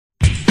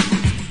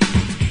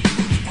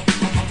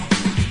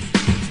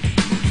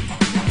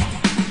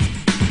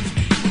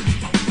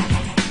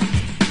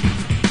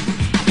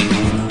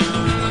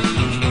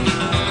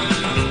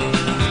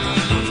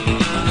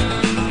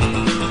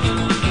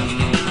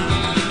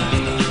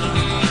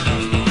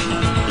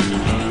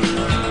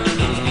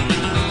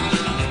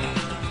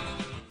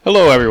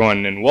Hello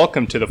everyone, and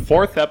welcome to the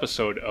 4th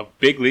episode of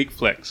Big League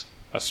Flicks,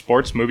 a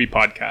sports movie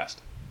podcast.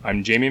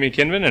 I'm Jamie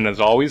McKinven, and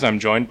as always, I'm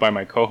joined by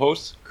my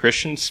co-hosts,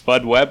 Christian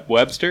Spud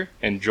Webster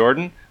and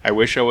Jordan, I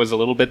wish I was a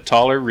little bit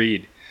taller,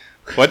 Reed.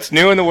 What's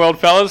new in the world,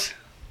 fellas?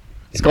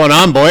 What's going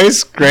on,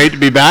 boys? Great to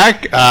be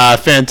back.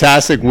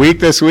 Fantastic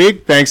week this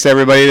week. Thanks to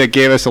everybody that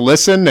gave us a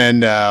listen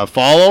and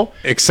follow.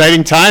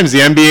 Exciting times. The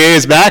NBA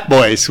is back,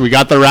 boys. We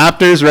got the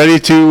Raptors ready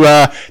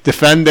to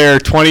defend their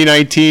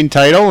 2019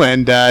 title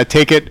and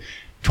take it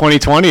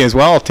 2020 as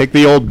well. Take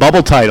the old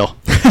bubble title.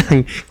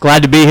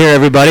 Glad to be here,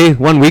 everybody.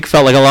 1 week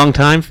felt like a long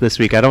time for this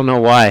week. I don't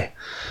know why.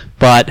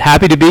 But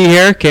happy to be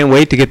here. Can't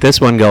wait to get this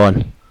one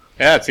going.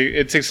 Yeah,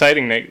 it's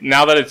exciting.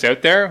 Now that it's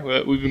out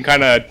there, we've been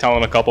kind of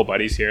telling a couple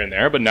buddies here and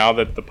there, but now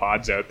that the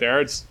pod's out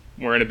there,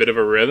 we're in a bit of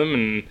a rhythm,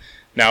 and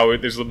now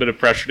there's a little bit of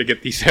pressure to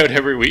get these out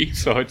every week,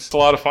 so it's a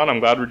lot of fun.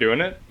 I'm glad we're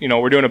doing it. You know,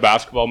 we're doing a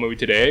basketball movie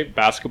today.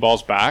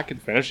 Basketball's back and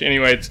finished.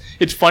 Anyway,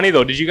 it's funny,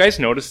 though. Did you guys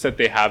notice that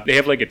they have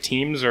like a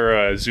Teams or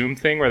a Zoom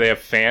thing where they have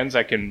fans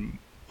that can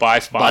buy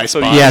spots? So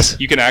yes.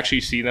 You can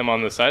actually see them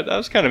on the side. That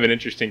was kind of an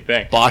interesting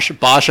thing.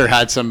 Bosher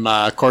had some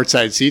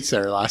courtside seats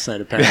there last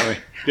night, apparently.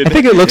 I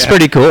think it looks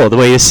pretty cool the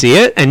way you see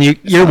it, and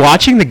you're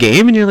watching the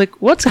game, and you're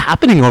like, what's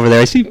happening over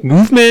there? I see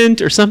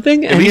movement or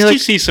something. At least you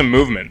see some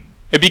movement.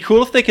 It'd be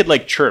cool if they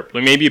could chirp.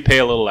 Maybe you pay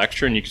a little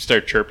extra and you can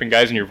start chirping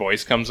guys and your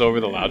voice comes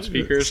over the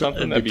loudspeaker or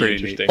something. That'd be pretty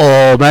interesting.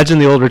 Oh, imagine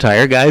the old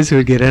retired guys who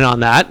would get in on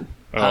that.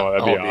 Oh,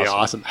 that'd be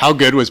awesome. How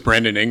good was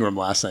Brandon Ingram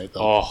last night,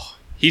 though? Oh,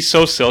 he's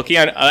so silky.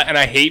 And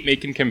I hate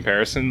making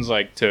comparisons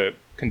to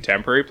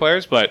contemporary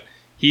players, but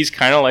he's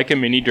kind of like a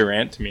mini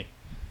Durant to me.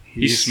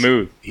 He's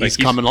smooth. He's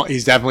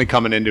definitely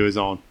coming into his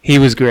own. He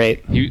was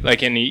great.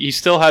 He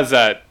still has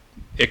that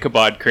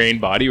Ichabod Crane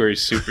body where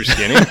he's super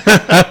skinny,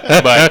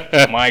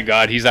 but my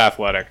God, he's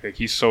athletic.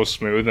 He's so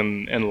smooth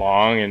and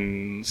long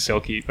and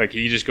silky.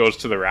 He just goes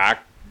to the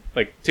rack.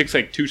 Takes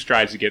 2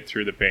 strides to get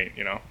through the paint.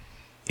 You know.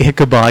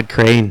 Ichabod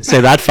Crane.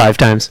 Say that 5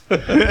 times.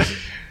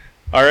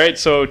 All right,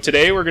 so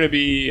today we're going to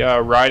be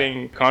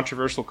riding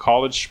controversial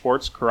college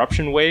sports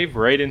corruption wave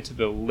right into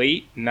the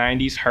late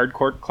 '90s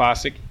hardcore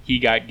classic He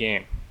Got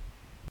Game.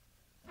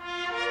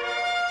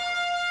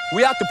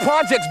 We out the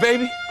projects,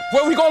 baby.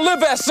 Where we gonna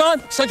live at,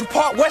 son? Central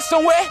Park West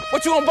somewhere?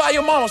 What you gonna buy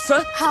your mama,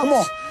 son? House. Come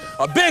on.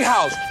 A big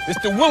house.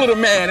 It's the will of the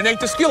man. It ain't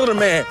the skill of the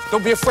man.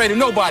 Don't be afraid of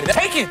nobody.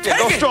 Take it.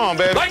 Go strong,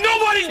 baby. Like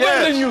nobody's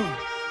better than you.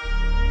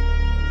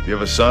 You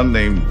have a son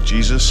named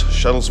Jesus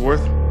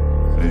Shuttlesworth?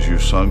 Is your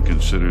son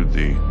considered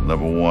the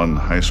 #1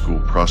 high school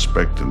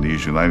prospect in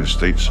these United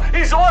States?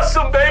 He's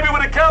awesome, baby,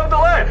 with a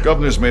capital A. The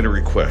governor's made a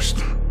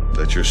request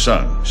that your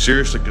son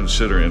seriously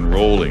consider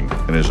enrolling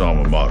in his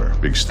alma mater,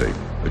 Big State.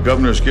 The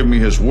governor's given me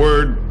his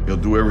word. He'll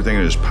do everything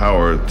in his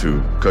power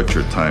to cut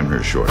your time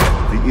here short.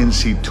 The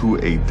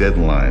NC2A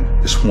deadline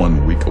is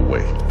 1 week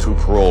away. 2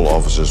 parole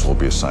officers will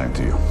be assigned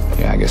to you.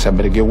 Yeah, I guess I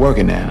better get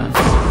working now,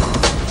 huh?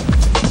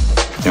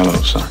 Hello,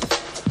 son.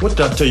 What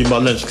did I tell you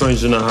about that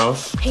stranger in the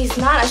house? He's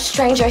not a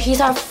stranger.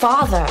 He's our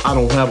father. I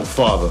don't have a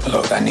father.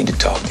 Look, I need to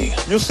talk to you.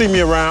 You'll see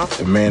me around.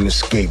 The man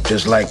escaped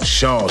just like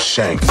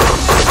Shawshank.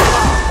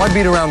 Why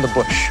beat around the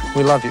bush?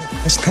 We love you.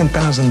 It's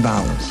 $10,000.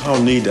 I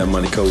don't need that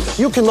money, Coach.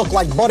 You can look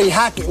like Buddy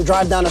Hackett and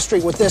drive down the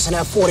street with this and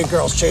have 40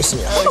 girls chasing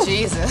you. Oh,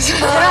 Jesus.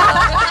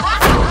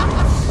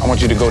 I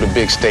want you to go to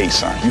Big State,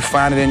 son. You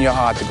find it in your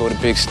heart to go to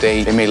Big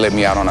State, they may let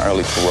me out on an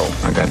early parole.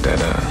 I got that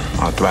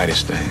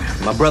arthritis thing.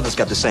 My brother's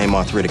got the same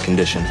arthritic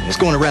condition. It's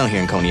going around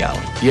here in Coney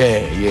Island. Yeah.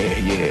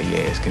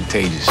 It's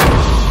contagious.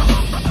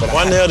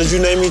 Why in the hell did you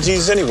name me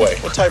Jesus anyway?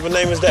 What type of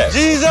name is that?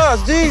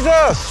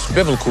 Jesus!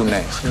 Biblical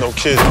name. No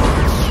kidding.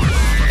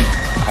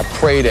 I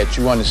pray that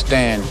you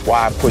understand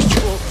why I pushed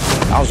you.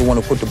 I was the one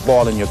who put the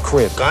ball in your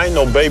crib. I ain't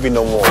no baby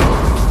no more.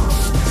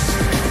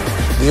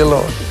 Dear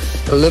Lord,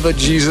 deliver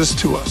Jesus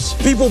to us.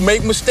 People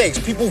make mistakes.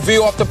 People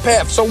veer off the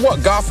path. So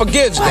what? God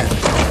forgives them.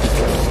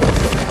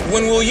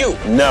 When will you?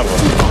 Never.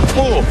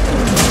 Fool.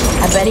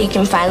 I bet he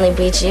can finally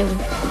beat you.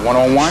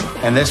 One-on-one.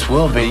 And this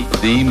will be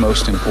the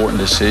most important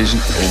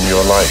decision in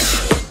your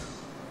life.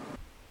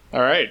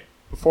 All right,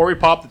 before we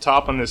pop the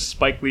top on this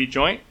Spike Lee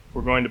joint,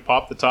 we're going to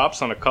pop the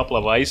tops on a couple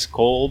of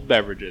ice-cold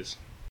beverages.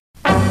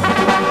 Beer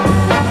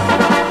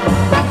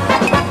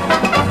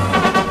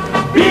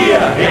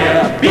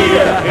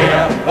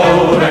here,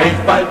 oh,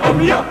 ain't bald for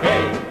mir,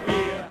 hey,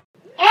 beer.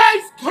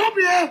 Ice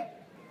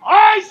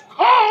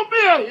cold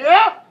beer,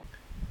 yeah?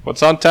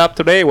 What's on tap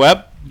today,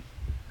 Webb?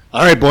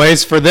 All right,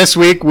 boys. For this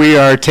week, we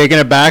are taking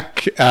it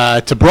back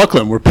to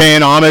Brooklyn. We're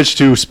paying homage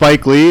to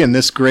Spike Lee and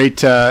this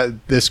great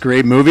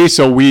movie.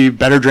 So we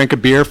better drink a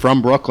beer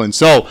from Brooklyn.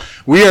 So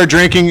we are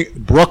drinking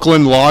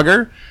Brooklyn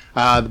Lager.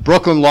 The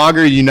Brooklyn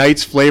Lager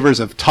unites flavors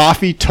of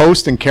toffee,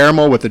 toast, and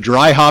caramel with a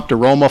dry hopped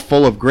aroma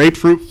full of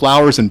grapefruit,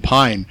 flowers, and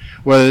pine.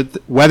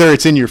 Whether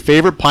it's in your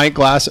favorite pint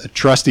glass, a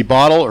trusty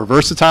bottle, or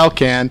versatile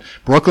can,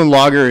 Brooklyn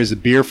Lager is a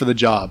beer for the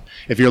job.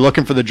 If you're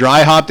looking for the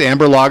dry hopped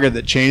amber lager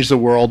that changed the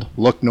world,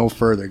 look no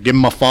further. Give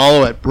them a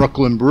follow at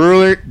Brooklyn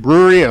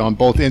Brewery on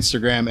both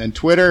Instagram and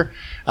Twitter.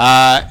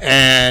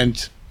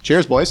 And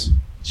cheers, boys.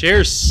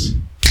 Cheers.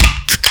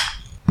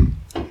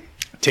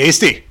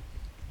 Tasty.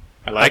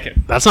 I like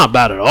it. That's not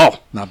bad at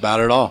all. Not bad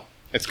at all.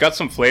 It's got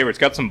some flavor. It's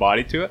got some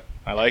body to it.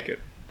 I like it.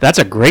 That's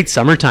a great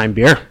summertime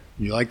beer.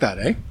 You like that,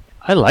 eh?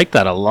 I like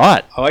that a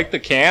lot. I like the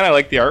can. I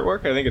like the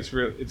artwork. I think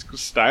it's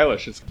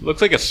stylish. It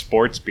looks like a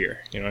sports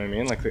beer. You know what I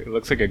mean? Like it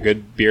looks like a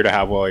good beer to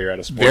have while you're at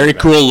a sports Very event.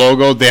 cool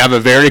logo. They have a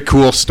very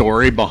cool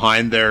story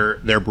behind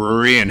their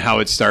brewery and how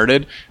it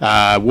started.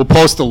 We'll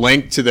post a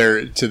link to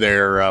their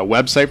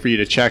website for you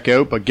to check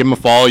out. But give them a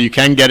follow. You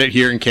can get it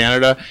here in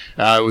Canada.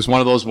 It was one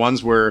of those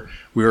ones where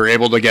we were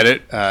able to get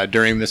it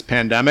during this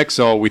pandemic,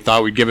 so we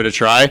thought we'd give it a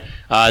try.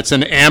 It's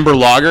an amber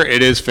lager.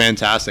 It is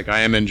fantastic.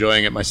 I am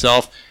enjoying it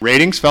myself.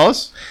 Ratings,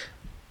 fellas?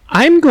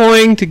 I'm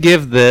going to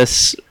give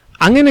this,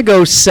 I'm going to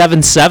go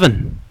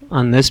 7.7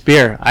 on this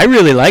beer. I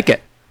really like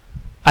it.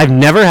 I've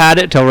never had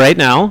it till right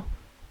now.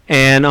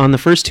 And on the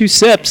first 2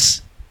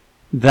 sips,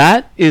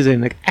 that is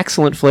an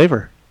excellent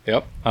flavor.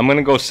 Yep. I'm going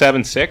to go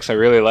 7.6. I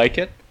really like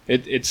it.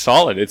 It's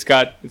solid. It's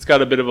got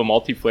a bit of a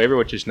malty flavor,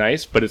 which is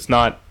nice, but it's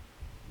not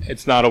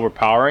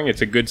overpowering.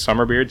 It's a good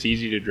summer beer. It's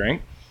easy to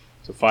drink.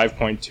 It's a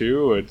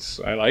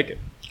 5.2. I like it.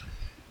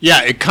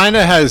 Yeah, it kind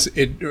of has,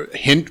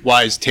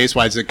 hint-wise,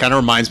 taste-wise, it kind of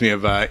reminds me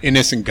of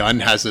Innocent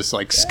Gun has this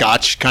like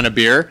Scotch kind of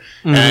beer,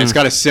 and it's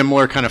got a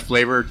similar kind of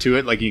flavor to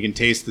it. Like you can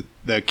taste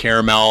the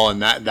caramel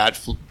and that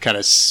kind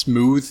of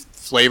smooth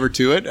flavor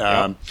to it,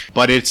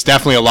 but it's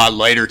definitely a lot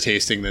lighter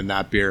tasting than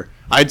that beer.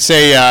 I'd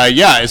say,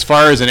 as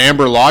far as an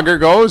amber lager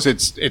goes,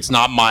 it's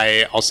not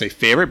my, I'll say,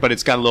 favorite, but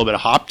it's got a little bit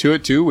of hop to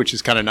it too, which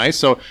is kind of nice.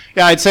 So,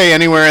 yeah, I'd say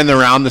anywhere in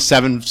around the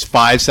 7.5,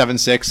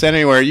 7.6,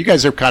 anywhere. You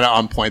guys are kind of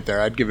on point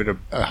there. I'd give it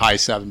a high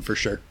 7 for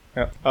sure.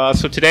 Yeah.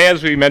 So today,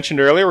 as we mentioned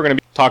earlier, we're going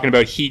to be talking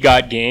about He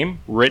Got Game,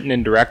 written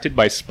and directed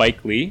by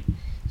Spike Lee.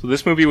 So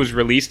this movie was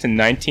released in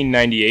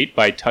 1998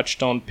 by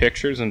Touchstone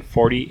Pictures and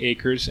 40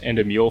 Acres and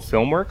a Mule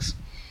Filmworks.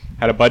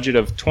 Had a budget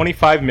of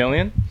 $25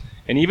 million.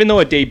 And even though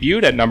it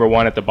debuted at number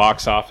 1 at the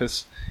box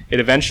office, it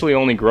eventually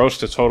only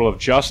grossed a total of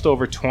just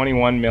over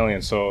 $21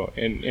 million. So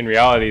in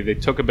reality, they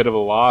took a bit of a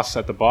loss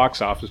at the box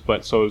office,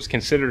 but so it was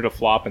considered a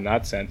flop in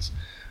that sense.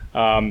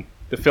 The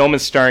film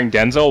is starring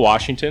Denzel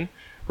Washington,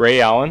 Ray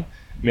Allen,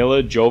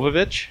 Mila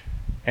Jovovich,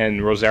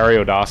 and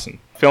Rosario Dawson.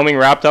 Filming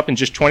wrapped up in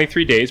just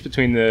 23 days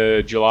between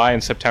the July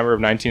and September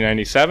of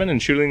 1997,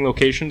 and shooting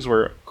locations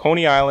were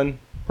Coney Island,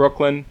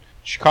 Brooklyn,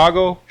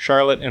 Chicago,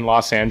 Charlotte, and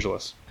Los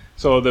Angeles.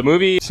 So the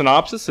movie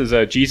synopsis is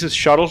Jesus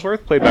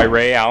Shuttlesworth, played by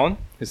Ray Allen,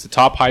 is the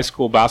top high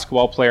school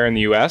basketball player in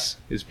the U.S.,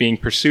 is being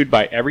pursued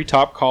by every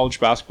top college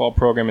basketball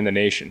program in the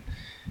nation.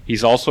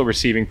 He's also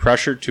receiving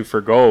pressure to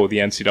forgo the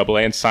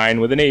NCAA and sign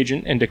with an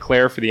agent and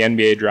declare for the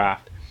NBA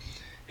draft.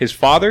 His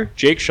father,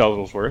 Jake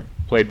Shuttlesworth,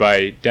 played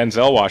by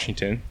Denzel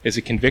Washington, is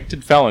a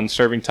convicted felon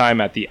serving time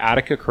at the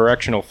Attica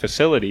Correctional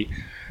Facility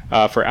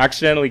for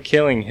accidentally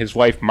killing his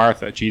wife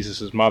Martha,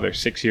 Jesus' mother,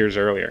 6 years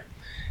earlier.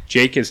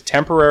 Jake is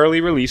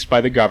temporarily released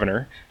by the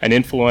governor, an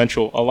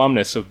influential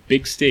alumnus of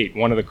Big State,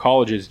 one of the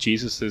colleges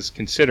Jesus is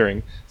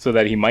considering, so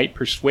that he might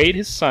persuade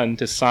his son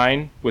to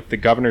sign with the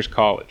governor's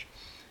college.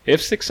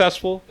 If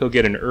successful, he'll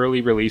get an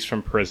early release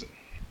from prison.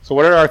 So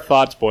what are our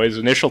thoughts, boys?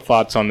 Initial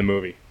thoughts on the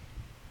movie?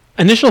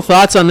 Initial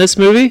thoughts on this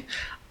movie?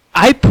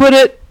 I put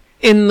it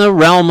in the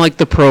realm like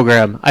the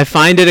program. I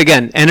find it,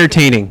 again,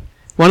 entertaining.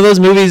 One of those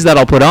movies that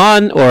I'll put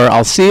on, or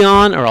I'll see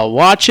on, or I'll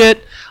watch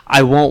it.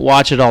 I won't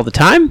watch it all the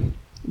time,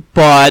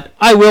 but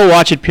I will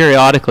watch it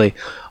periodically.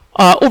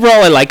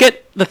 Overall, I like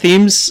it. The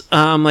themes,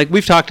 like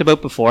we've talked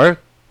about before,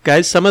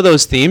 guys, some of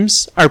those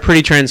themes are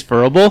pretty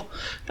transferable.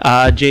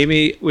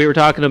 Jamie, we were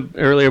talking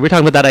earlier, we were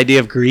talking about that idea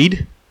of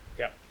greed.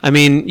 Yeah. I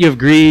mean, you have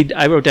greed,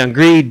 I wrote down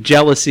greed,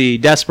 jealousy,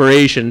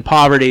 desperation,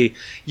 poverty,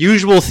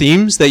 usual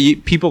themes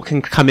that people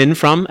can come in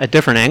from at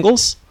different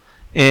angles.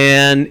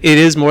 And it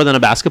is more than a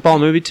basketball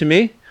movie to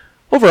me.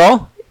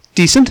 Overall,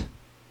 decent. Yep.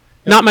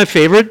 Not my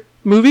favorite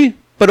movie,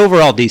 but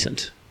overall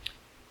decent.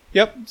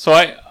 Yep. So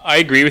I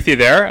agree with you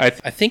there. I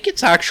think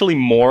it's actually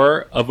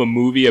more of a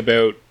movie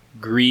about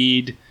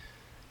greed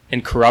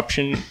and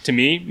corruption to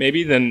me,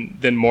 maybe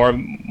than more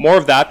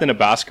of that than a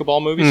basketball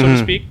movie, so to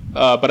speak.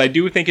 But I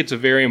do think it's a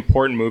very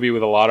important movie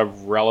with a lot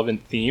of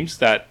relevant themes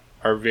that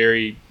are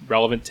very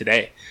relevant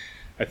today.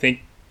 I think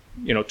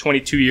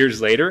 22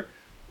 years later,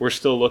 we're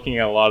still looking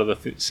at a lot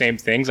of the same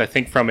things. I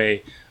think from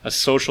a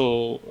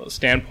social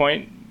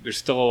standpoint, there's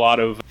still a lot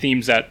of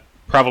themes that are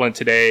prevalent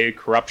today: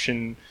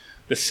 corruption,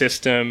 the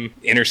system,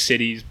 inner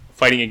cities,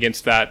 fighting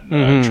against that,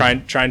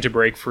 trying to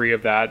break free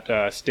of that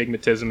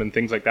stigmatism and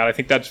things like that. I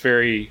think that's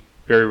very,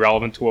 very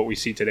relevant to what we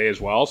see today as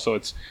well. So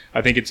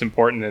I think it's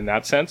important in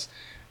that sense,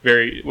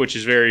 which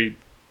is very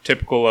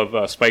typical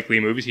of Spike Lee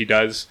movies. He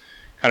does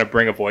kind of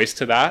bring a voice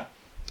to that,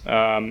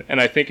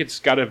 and I think it's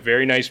got a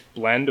very nice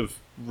blend of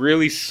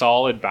really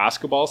solid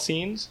basketball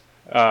scenes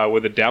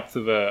with a depth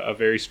of a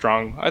very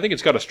strong. I think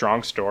it's got a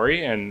strong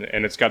story, and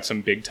it's got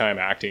some big time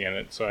acting in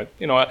it. So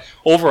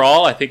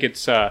overall, I think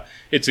it's a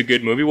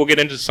good movie. We'll get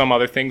into some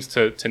other things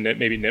to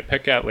maybe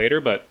nitpick at later,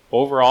 but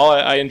overall,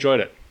 I enjoyed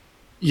it.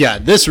 Yeah,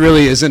 this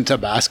really isn't a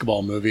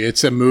basketball movie.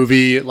 It's a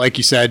movie, like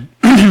you said,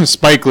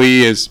 Spike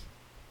Lee is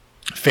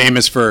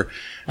famous for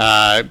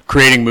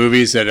creating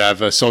movies that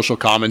have a social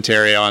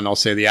commentary on, I'll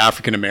say, the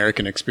African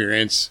American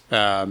experience.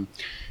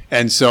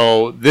 And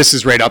so this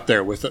is right up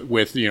there with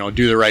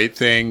Do the Right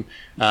Thing,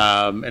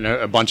 and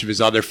a bunch of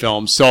his other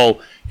films.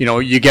 So,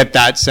 you get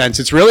that sense.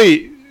 It's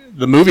really,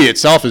 the movie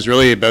itself is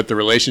really about the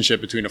relationship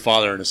between a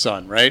father and a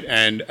son, right?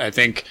 And I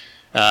think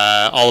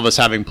all of us,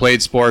 having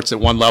played sports at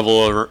one level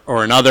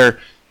or another,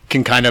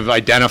 can kind of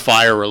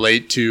identify or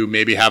relate to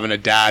maybe having a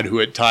dad who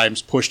at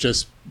times pushed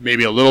us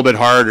maybe a little bit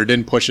hard or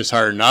didn't push us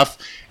hard enough.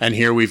 And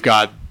here we've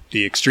got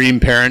the extreme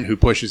parent who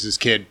pushes his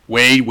kid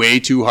way, way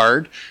too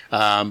hard,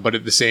 but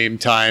at the same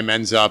time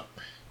ends up,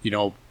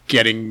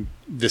 getting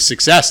the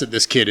success that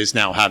this kid is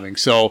now having.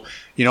 So,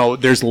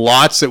 there's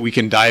lots that we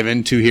can dive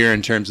into here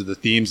in terms of the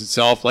themes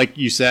itself. Like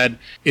you said,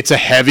 it's a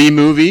heavy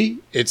movie.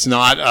 It's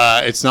not,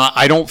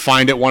 I don't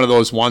find it one of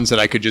those ones that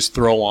I could just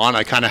throw on.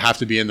 I kind of have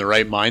to be in the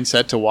right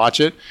mindset to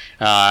watch it.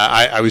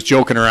 I was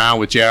joking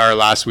around with JR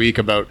last week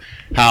about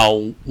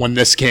how when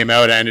this came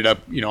out, I ended up,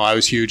 I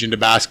was huge into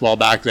basketball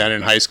back then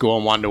in high school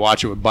and wanted to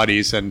watch it with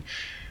buddies. And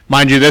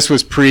mind you, this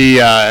was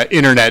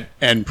pre-internet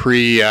and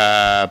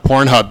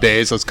pre-Pornhub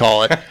days, let's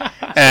call it.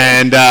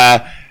 And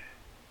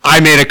I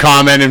made a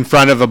comment in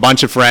front of a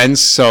bunch of friends.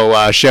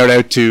 So shout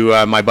out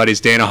to my buddies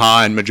Dana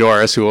Ha and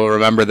Majoris, who will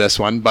remember this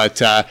one. But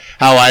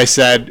how I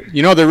said,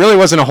 there really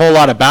wasn't a whole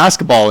lot of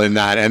basketball in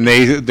that. And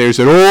they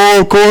said, oh,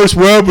 of course,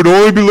 Webb would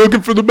only be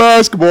looking for the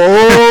basketball.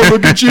 Oh,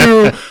 look at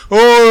you.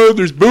 Oh,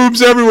 there's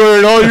boobs everywhere,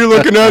 and all you're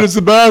looking at is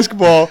the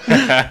basketball. So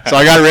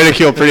I got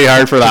ridiculed pretty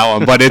hard for that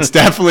one. But it's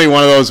definitely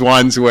one of those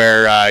ones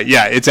where,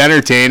 it's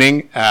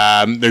entertaining.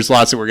 There's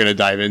lots that we're going to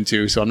dive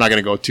into. So I'm not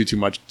going to go too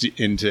much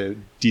into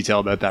detail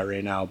about that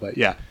right now, but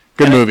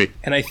good movie.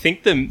 And I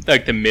think the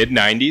mid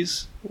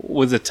 90s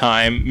was a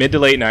time, mid to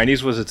late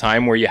 90s was a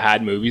time where you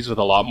had movies with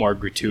a lot more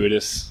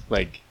gratuitous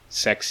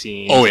sex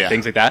scenes,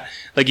 things like that.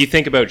 Like you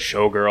think about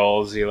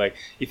Showgirls,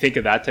 you think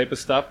of that type of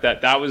stuff.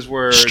 That was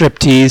where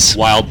striptease,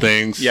 Wild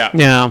Things,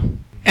 yeah.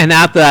 And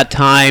at that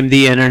time,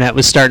 the internet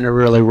was starting to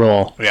really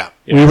roll. Yeah.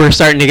 We were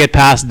starting to get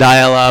past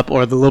dial-up,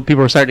 or the little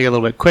people were starting to get a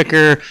little bit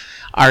quicker.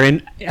 Our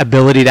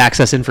ability to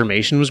access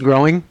information was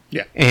growing.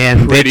 Yeah.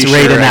 And pretty it's sure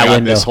right in I that got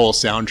window. This whole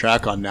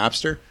soundtrack on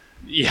Napster.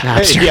 Yeah,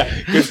 Napster.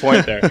 yeah, good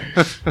point there.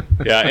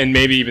 Yeah, and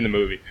maybe even the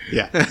movie.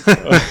 Yeah.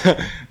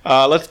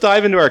 Let's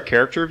dive into our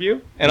character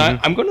review. And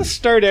I'm going to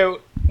start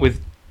out with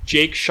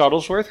Jake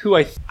Shuttlesworth, who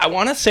I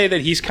want to say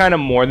that he's kind of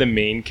more the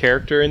main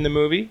character in the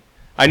movie.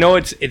 I know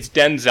it's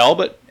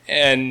Denzel,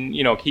 and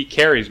he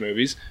carries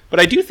movies, but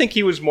I do think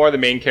he was more the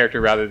main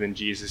character rather than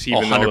Jesus,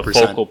 even though the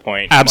focal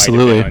point might have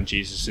been on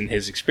Jesus and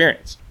his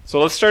experience. So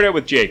let's start out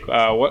with Jake.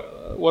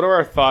 What are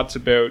our thoughts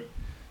about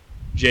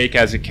Jake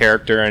as a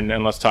character,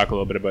 and let's talk a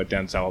little bit about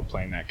Denzel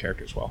playing that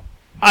character as well.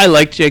 I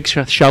like Jake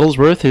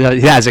Shuttlesworth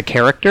as a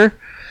character.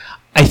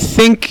 I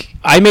think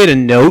I made a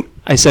note.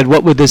 I said,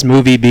 what would this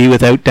movie be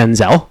without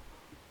Denzel?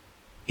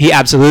 He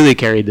absolutely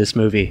carried this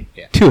movie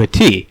to a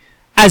T.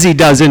 As he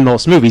does in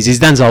most movies. He's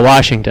Denzel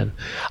Washington.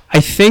 I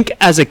think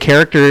as a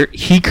character,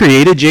 he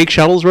created Jake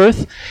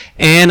Shuttlesworth,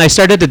 and I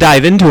started to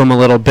dive into him a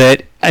little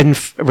bit in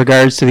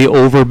regards to the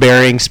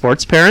overbearing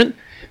sports parent,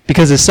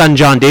 because his son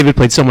John David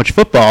played so much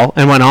football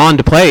and went on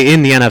to play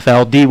in the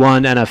NFL,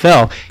 D1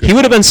 NFL. He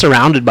would have been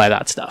surrounded by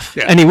that stuff,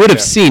 and he would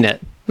have seen it.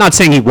 Not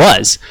saying he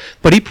was,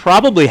 but he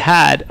probably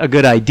had a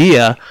good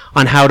idea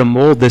on how to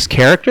mold this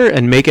character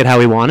and make it how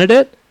he wanted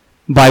it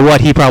by what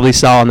he probably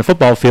saw on the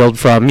football field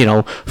from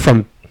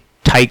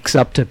Tykes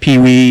up to Pee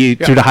Wee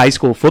through to high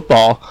school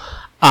football.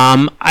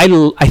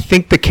 I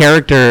think that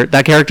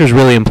character is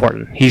really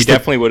important. He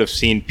definitely would have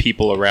seen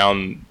people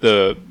around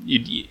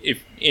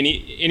if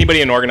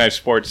anybody in organized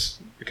sports,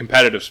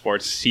 competitive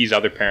sports, sees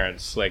other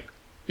parents.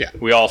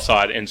 We all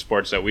saw it in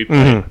sports that we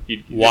played.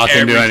 Mm-hmm. Walk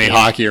into any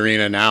hockey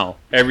arena now.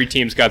 Every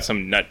team's got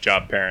some nut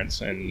job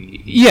parents, and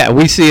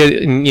we see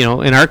it.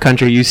 In our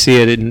country, you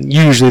see it in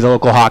usually the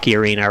local hockey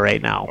arena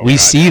right now. We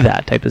see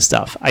that type of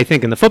stuff. I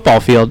think in the football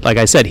field, like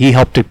I said, he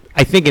helped to.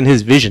 I think in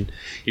his vision,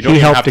 you don't he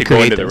even helped have to create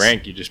go into the this.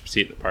 rink. You just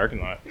see it in the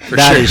parking lot.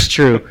 That is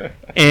true.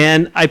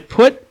 And I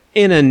put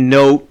in a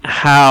note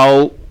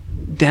how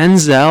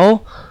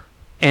Denzel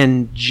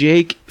and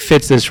Jake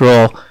fits this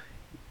role.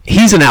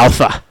 He's an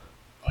alpha.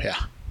 Oh yeah.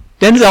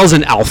 Denzel's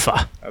an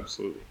alpha.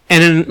 Absolutely.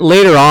 And then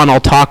later on, I'll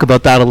talk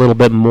about that a little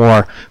bit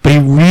more. But he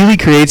really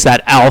creates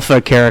that alpha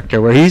character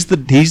where he's the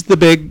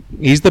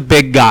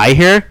big guy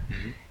here,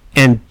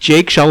 and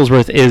Jake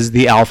Shuttlesworth is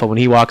the alpha when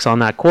he walks on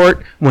that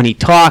court. When he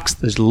talks,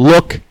 his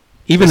look,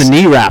 even the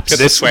knee wraps.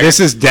 This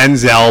is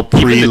Denzel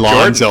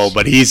pre-Lonzo,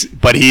 but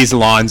he's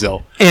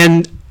Lonzo.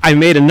 And I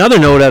made another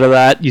note out of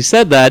that. You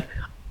said that.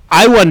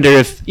 I wonder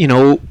if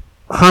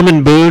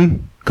Herman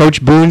Boone.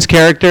 Coach Boone's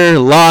character,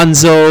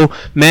 Lonzo,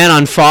 Man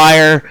on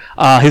Fire,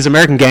 his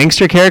American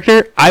Gangster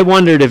character. I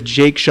wondered if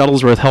Jake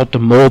Shuttlesworth helped to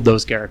mold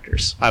those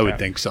characters. I would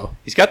think so.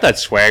 He's got that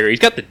swagger.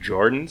 He's got the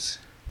Jordans.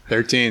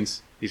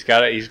 13s. He's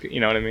got it. You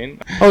know what I mean?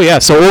 Oh, yeah.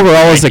 So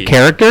overall, as a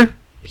character,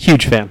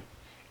 huge fan.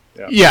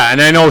 Yeah, and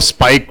I know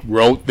Spike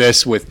wrote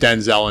this with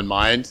Denzel in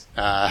mind,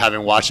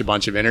 having watched a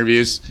bunch of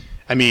interviews.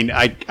 I mean,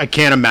 I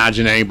can't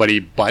imagine anybody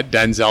but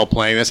Denzel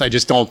playing this. I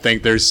just don't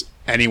think there's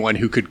anyone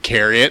who could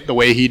carry it the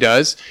way he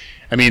does.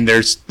 I mean,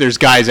 there's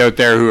guys out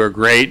there who are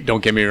great,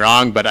 don't get me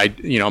wrong, but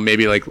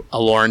maybe like a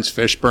Lawrence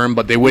Fishburne,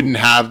 but they wouldn't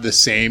have the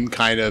same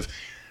kind of,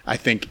 I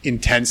think,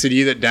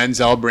 intensity that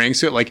Denzel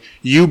brings to it. Like,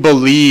 you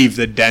believe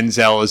that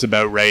Denzel is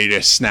about ready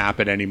to snap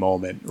at any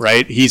moment,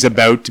 right? He's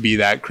about to be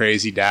that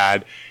crazy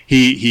dad.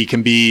 He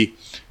can be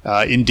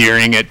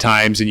endearing at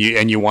times, and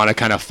you want to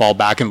kind of fall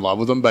back in love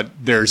with him, but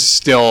there's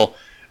still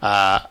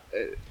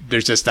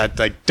there's just that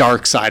like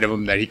dark side of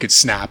him that he could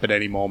snap at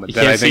any moment.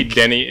 You can't see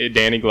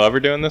Danny Glover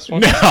doing this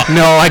one? No,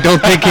 I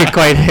don't think it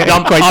quite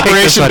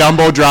Operation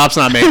Dumbo Drop's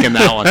not making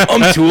that one.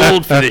 I'm too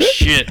old for this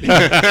shit.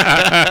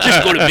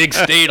 Just go to Big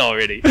State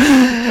already.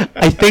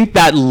 I think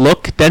that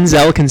look,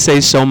 Denzel can say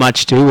so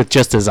much too with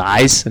just his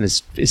eyes and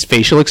his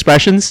facial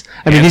expressions.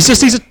 I mean,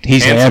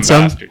 he's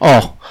handsome. Bastard.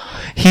 Oh,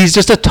 he's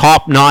just a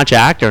top-notch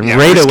actor. And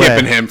right we're away,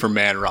 skipping him for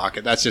Man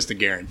Rocket. That's just a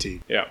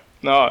guarantee. Yeah.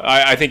 No,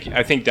 I think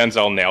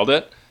Denzel nailed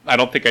it. I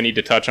don't think I need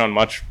to touch on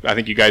much. I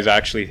think you guys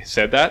actually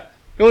said that.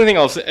 The only thing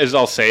I'll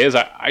say is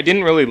I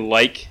didn't really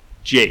like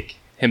Jake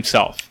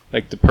himself,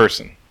 like the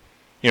person.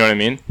 You know what I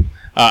mean?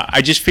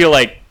 I just feel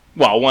like,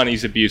 well, one,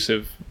 he's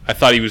abusive. I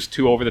thought he was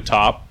too over the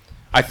top.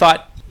 I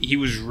thought he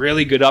was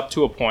really good up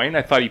to a point.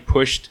 I thought he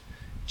pushed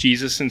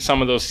Jesus in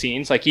some of those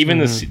scenes, like even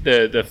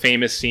the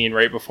famous scene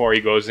right before he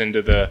goes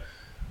into the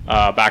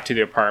back to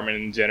the apartment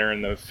and dinner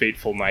and the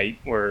fateful night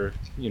where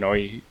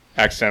he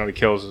accidentally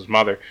kills his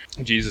mother,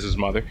 Jesus'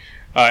 mother.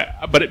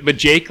 But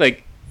Jake,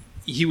 like,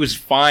 he was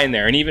fine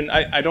there, and even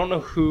I don't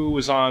know who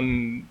was out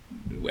on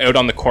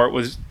the court.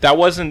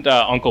 Wasn't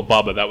Uncle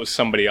Bubba? That was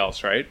somebody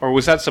else, right? Or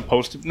was that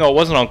supposed to? No, it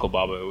wasn't Uncle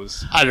Bubba. It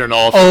was. I don't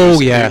know. If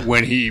it was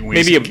when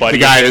maybe a buddy.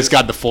 The guy that's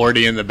got the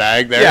 40 in the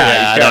bag there.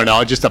 Yeah, I don't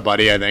know. Just a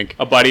buddy, I think.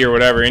 A buddy or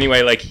whatever.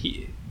 Anyway, like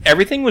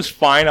everything was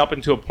fine up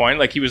until a point.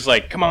 Like he was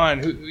like, "Come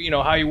on,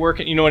 how you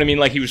working?" You know what I mean?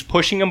 Like he was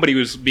pushing him, but he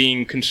was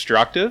being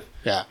constructive.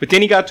 Yeah. But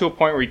then he got to a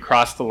point where he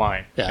crossed the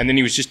line, and then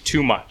he was just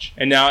too much.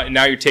 And now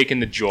you're taking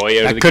the joy out of the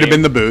game. That could have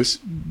been the booze.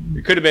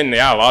 It could have been, a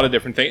lot of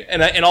different things.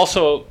 And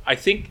also, I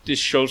think this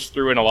shows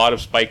through in a lot of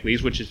Spike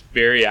Lee's, which is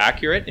very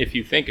accurate if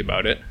you think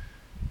about it.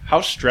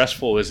 How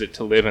stressful is it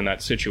to live in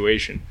that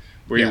situation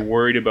where you're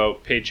worried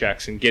about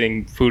paychecks and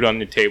getting food on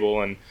the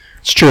table and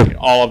it's true.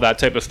 All of that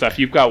type of stuff?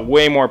 You've got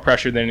way more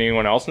pressure than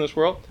anyone else in this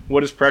world. What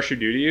does pressure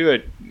do to you?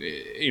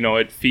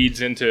 It feeds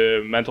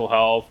into mental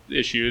health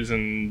issues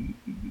and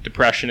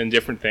depression and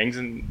different things,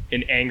 and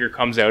anger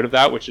comes out of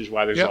that, which is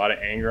why there's a lot of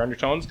anger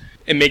undertones.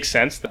 It makes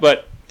sense.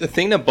 But the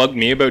thing that bugged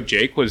me about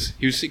Jake was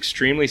he was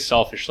extremely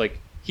selfish. Like,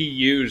 he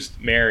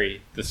used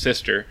Mary, the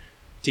sister,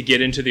 to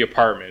get into the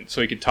apartment so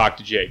he could talk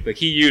to Jake. Like,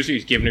 he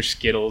was giving her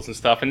Skittles and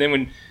stuff, and then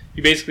when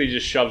he basically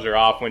just shoves her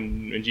off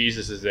when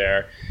Jesus is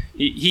there.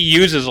 He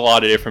uses a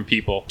lot of different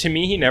people. To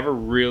me, he never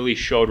really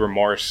showed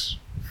remorse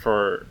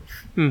for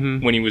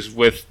when he was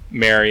with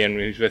Mary and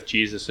when he was with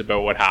Jesus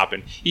about what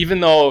happened. Even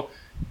though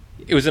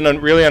it was a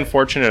really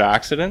unfortunate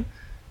accident,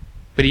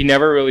 but he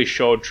never really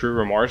showed true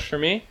remorse for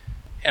me.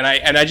 And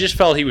I just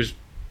felt he was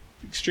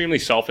extremely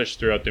selfish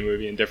throughout the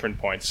movie in different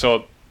points.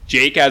 So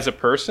Jake as a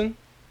person,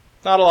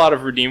 not a lot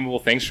of redeemable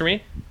things for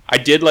me. I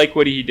did like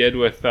what he did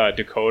with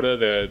Dakota,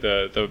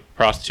 the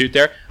prostitute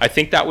there. I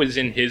think that was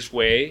in his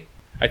way.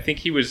 I think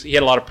he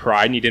had a lot of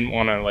pride and he didn't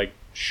want to like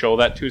show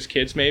that to his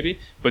kids maybe.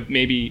 But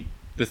maybe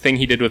the thing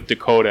he did with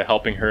Dakota,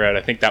 helping her out,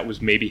 I think that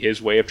was maybe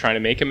his way of trying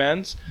to make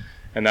amends.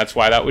 And that's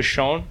why that was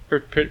shown,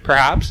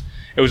 perhaps.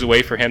 It was a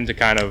way for him to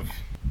kind of,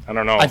 I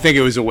don't know. I think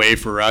it was a way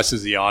for us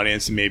as the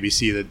audience to maybe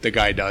see that the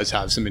guy does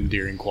have some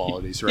endearing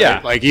qualities, right?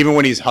 Yeah. Like even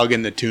when he's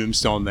hugging the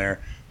tombstone there.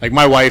 Like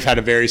my wife had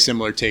a very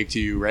similar take to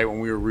you, right? When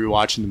we were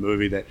rewatching the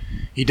movie, that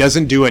he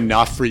doesn't do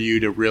enough for you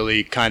to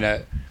really kind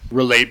of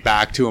relate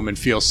back to him and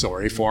feel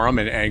sorry for him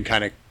and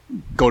kind of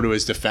go to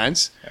his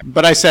defense.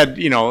 But I said,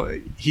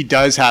 he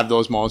does have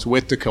those moments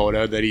with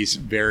Dakota that he's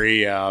very,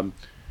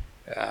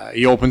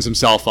 he opens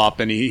himself up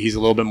and he's a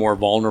little bit more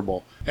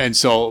vulnerable. And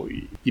so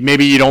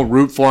maybe you don't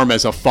root for him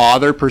as a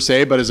father per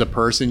se, but as a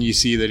person, you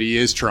see that he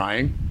is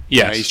trying.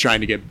 Yes. He's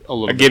trying to get a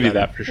little bit give better. You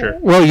that for sure.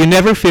 Well, you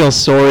never feel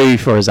sorry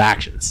for his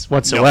actions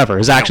whatsoever.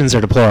 His actions are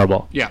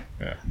deplorable. Yeah.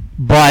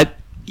 But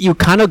you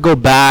kind of go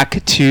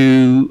back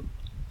to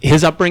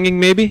his upbringing,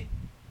 maybe.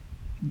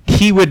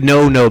 He would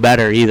know no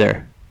better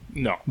either.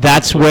 No.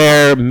 That's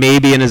where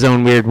maybe in his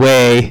own weird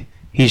way,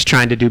 he's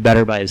trying to do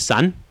better by his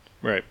son.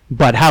 Right.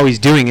 But how he's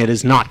doing it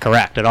is not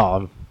correct at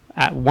all.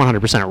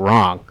 100%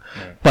 wrong.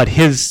 Yeah. But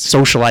his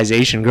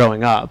socialization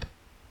growing up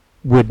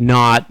would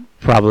not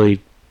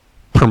probably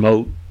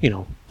promote,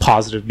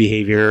 positive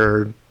behavior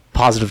or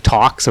positive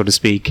talk, so to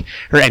speak,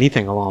 or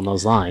anything along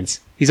those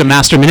lines. He's a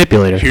master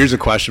manipulator. Here's a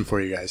question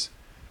for you guys.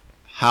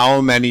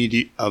 How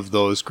many of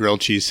those grilled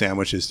cheese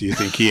sandwiches do you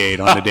think he ate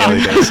on a daily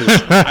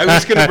basis? I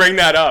was going to bring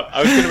that up.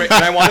 And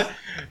I want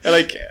to,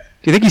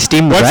 Do you think he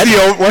steamed the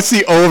bread? What's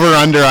the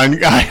over-under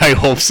on... I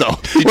hope so.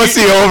 What's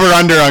the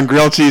over-under on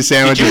grilled cheese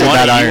sandwiches Did you with want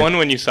that to eat iron? one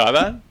when you saw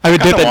that? I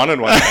would kinda dip it.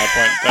 wanted one at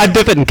that point. I'd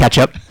dip it in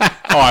ketchup.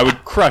 Oh, I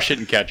would crush it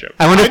in ketchup.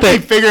 I wonder if I'd be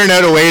they... figuring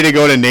out a way to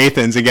go to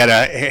Nathan's and get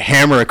a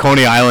hammer a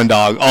Coney Island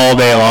dog all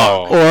day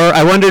long. Or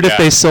I wondered if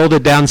they sold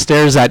it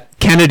downstairs at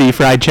Kennedy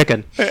Fried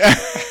Chicken.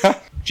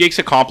 Jake's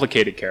a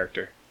complicated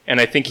character, and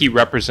I think he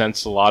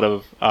represents a lot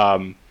of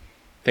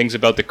things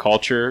about the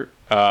culture,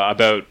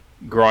 about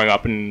growing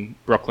up in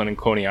Brooklyn and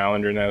Coney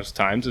Island during those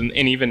times, and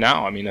even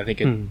now. I mean, I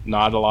think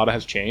not a lot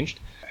has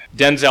changed.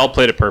 Denzel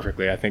played it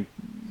perfectly. I think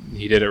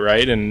he did it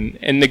right,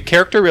 and the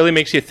character really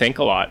makes you think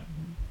a lot,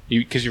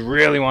 because you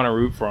really want to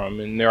root for him,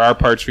 and there are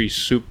parts where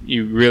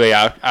you really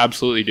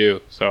absolutely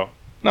do. So,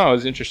 no, it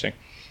was interesting.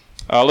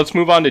 Let's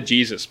move on to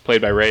Jesus,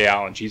 played by Ray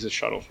Allen, Jesus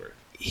Shuttlesworth.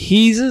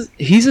 He's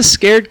a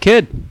scared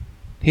kid.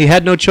 He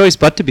had no choice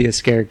but to be a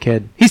scared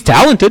kid. He's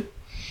talented.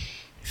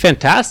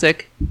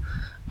 Fantastic.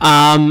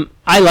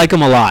 I like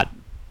him a lot.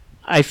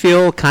 I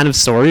feel kind of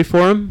sorry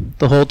for him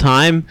the whole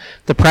time.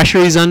 The pressure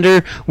he's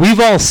under.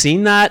 We've all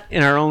seen that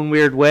in our own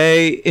weird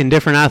way in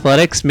different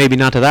athletics. Maybe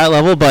not to that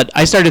level, but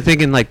I started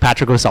thinking like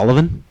Patrick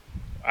O'Sullivan.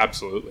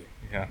 Absolutely.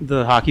 Yeah.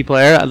 The hockey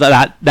player,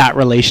 that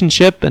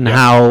relationship and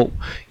how,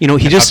 he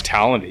just... How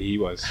talented he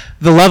was.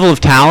 The level of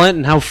talent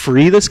and how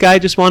free this guy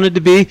just wanted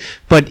to be,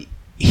 but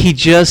he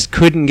just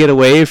couldn't get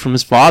away from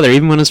his father.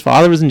 Even when his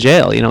father was in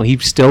jail, he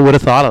still would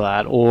have thought of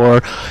that.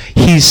 Or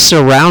he's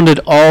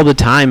surrounded all the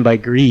time by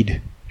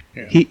greed.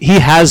 Yeah. He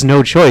has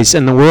no choice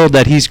in the world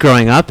that he's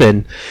growing up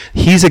in.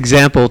 He's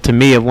example to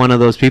me of one of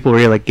those people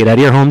where you're like, get out of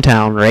your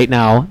hometown right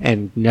now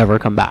and never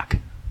come back.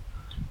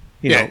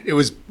 You know? It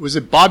was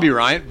it Bobby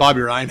Ryan?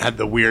 Bobby Ryan had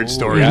the weird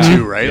story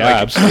too, right? Yeah,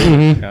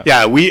 absolutely.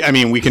 Yeah,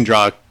 we can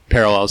draw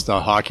parallels to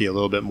hockey a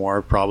little bit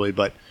more probably,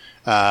 but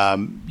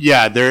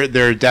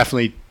they're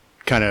definitely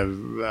kind of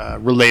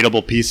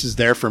relatable pieces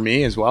there for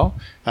me as well.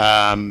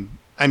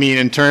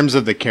 In terms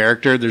of the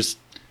character, there's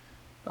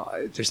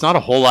not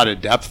a whole lot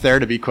of depth there,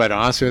 to be quite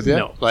honest with you.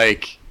 No.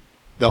 Like,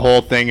 the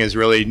whole thing is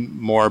really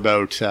more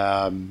about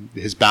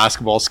his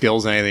basketball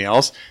skills than anything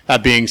else.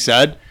 That being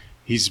said,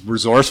 he's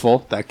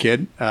resourceful, that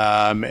kid,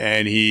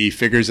 and he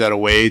figures out a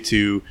way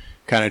to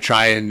kind of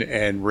try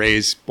and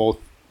raise both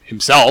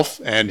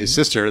himself and his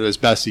sister as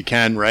best he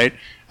can, right?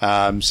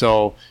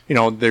 So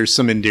there's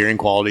some endearing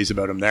qualities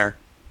about him there.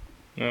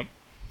 Yep.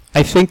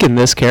 I think in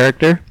this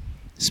character,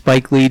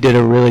 Spike Lee did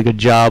a really good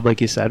job,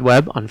 like you said,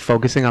 Webb, on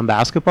focusing on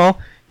basketball,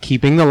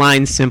 keeping the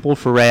lines simple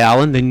for Ray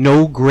Allen. There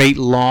no great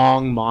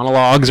long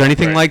monologues or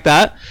anything like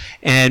that.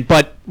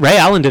 But Ray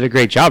Allen did a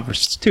great job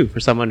for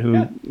someone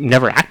who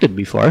never acted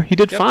before. He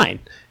did fine.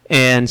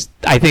 And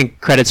I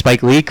think credit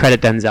Spike Lee, credit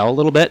Denzel a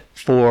little bit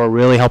for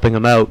really helping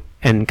him out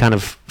and kind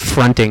of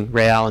fronting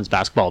Ray Allen's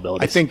basketball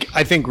abilities.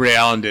 I think Ray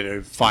Allen did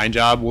a fine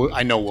job.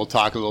 I know we'll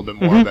talk a little bit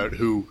more about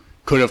who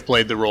could have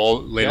played the role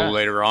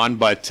later on,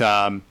 but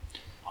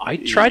I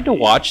tried to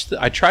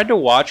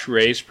watch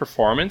Ray's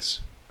performance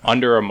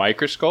under a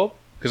microscope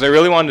because I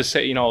really wanted to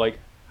say,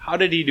 how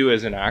did he do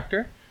as an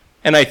actor?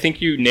 And I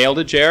think you nailed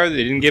it, JR.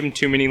 They didn't give him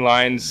too many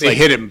lines. They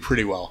hit him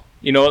pretty well.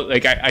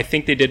 I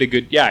think they did a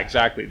good... Yeah,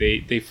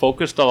 exactly. They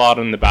focused a lot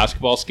on the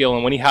basketball skill,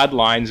 and when he had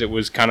lines, it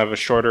was kind of a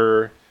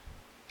shorter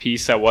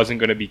piece that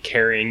wasn't going to be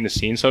carrying the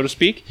scene, so to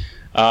speak.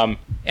 And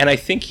I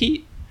think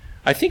he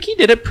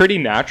did it pretty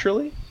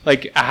naturally.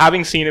 Like,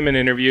 having seen him in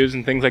interviews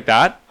and things like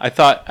that, I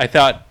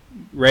thought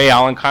Ray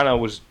Allen kind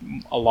of was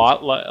a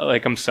lot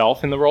like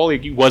himself in the role.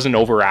 He wasn't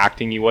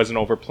overacting. He wasn't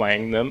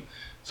overplaying them.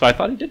 So I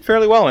thought he did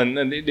fairly well, and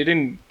they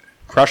didn't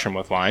crush him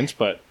with lines,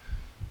 but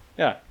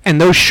yeah.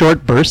 And those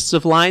short bursts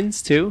of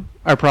lines, too,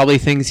 are probably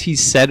things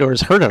he's said or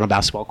has heard on a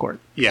basketball court.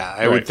 Yeah,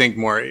 I would think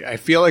more. I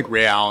feel like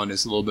Ray Allen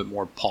is a little bit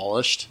more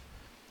polished.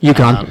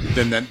 UConn.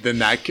 Than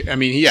that. I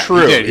mean,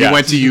 True, he did. yes. He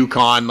went to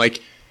UConn.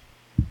 Like,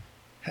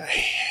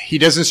 he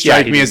doesn't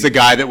strike me as the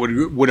guy that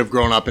would have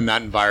grown up in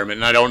that environment.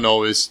 And I don't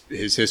know his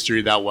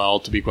history that well,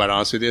 to be quite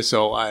honest with you.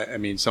 So,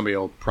 somebody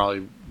will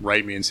probably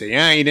write me and say,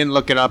 yeah, he didn't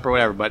look it up or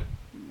whatever. But,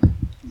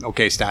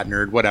 okay, stat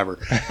nerd, whatever.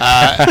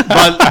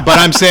 But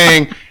I'm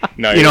saying,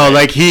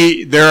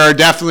 there are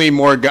definitely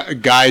more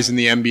guys in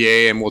the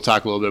NBA, and we'll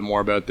talk a little bit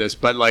more about this,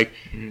 but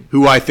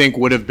who I think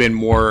would have been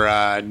more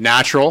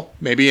natural,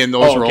 maybe in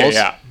those roles.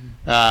 Yeah.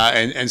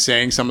 And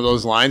saying some of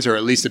those lines, or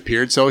at least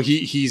appeared so.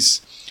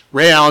 He's...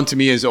 Ray Allen, to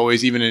me, has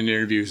always, even in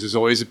interviews, has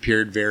always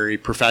appeared very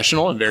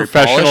professional and very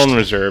polished. And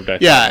reserved, I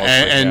think.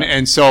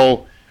 And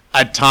so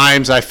at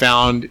times I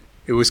found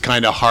it was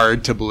kind of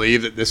hard to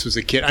believe that this was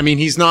a kid. I mean,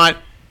 he's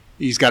got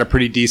a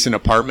pretty decent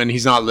apartment.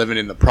 He's not living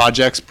in the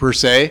projects per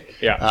se.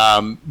 Yeah.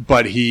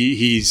 But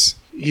he's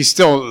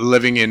still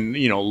living in,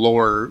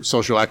 lower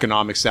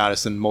socioeconomic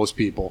status than most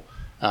people.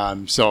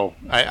 So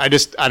I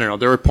don't know.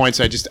 There were points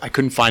I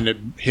couldn't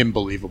find him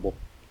believable.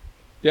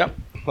 Yep.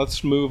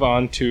 Let's move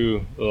on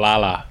to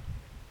Lala,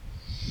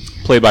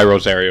 played by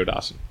Rosario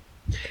Dawson.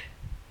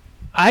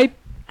 I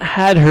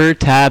had her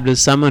tabbed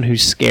as someone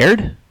who's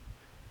scared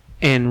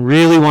and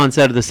really wants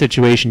out of the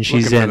situation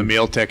she's Looking in. for the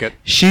meal ticket.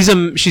 She's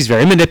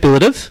very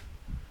manipulative,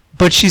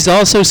 but she's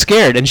also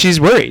scared and she's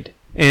worried.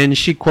 And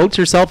she quotes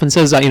herself and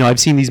says, I've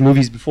seen these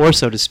movies before,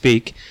 so to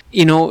speak.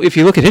 If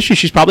you look at history,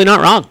 she's probably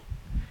not wrong.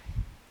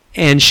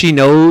 And she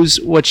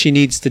knows what she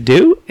needs to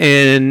do,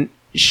 and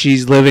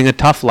she's living a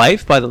tough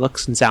life by the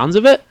looks and sounds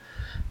of it.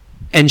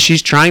 And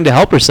she's trying to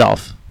help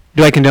herself.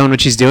 Do I condone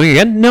what she's doing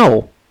again?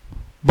 No.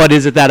 But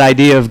is it that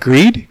idea of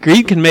greed?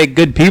 Greed can make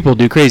good people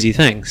do crazy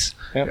things.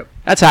 Yep.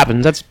 That's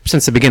happened. That's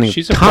since the beginning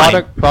She's of a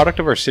time. product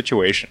of her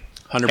situation.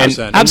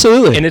 100%.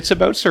 Absolutely. And it's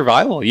about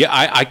survival. Yeah,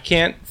 I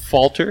can't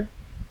fault her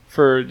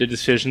for the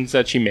decisions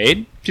that she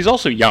made. She's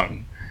also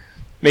young,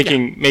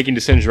 making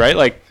decisions, right?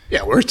 Like,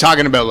 yeah, we're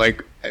talking about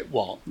an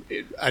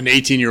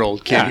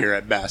 18-year-old kid here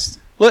at best.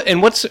 Well,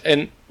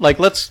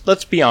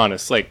 let's be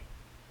honest. Like,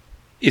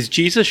 is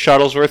Jesus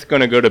Shuttlesworth going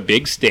to go to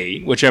Big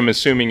State, which I'm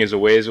assuming is a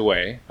ways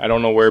away? I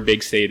don't know where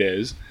Big State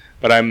is,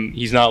 but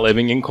he's not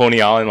living in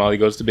Coney Island while he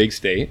goes to Big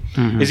State.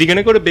 Mm-hmm. Is he going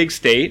to go to Big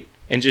State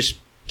and just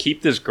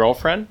keep this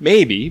girlfriend?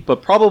 Maybe,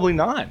 but probably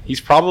not.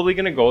 He's probably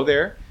going to go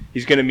there.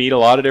 He's going to meet a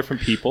lot of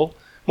different people.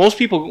 Most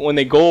people, when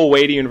they go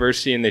away to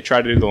university and they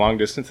try to do the long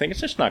distance thing, it's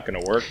just not going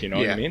to work. You know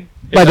what I mean?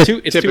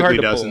 It's too hard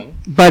to pull.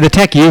 By the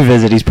Tech U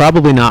visit, he's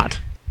probably not.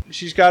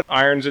 She's got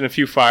irons in a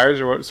few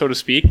fires, or so to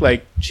speak.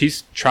 Like,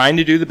 she's trying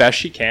to do the best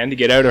she can to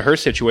get out of her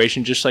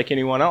situation, just like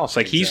anyone else.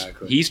 Like,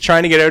 he's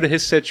trying to get out of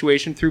his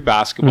situation through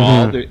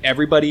basketball. Mm-hmm.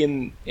 Everybody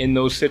in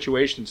those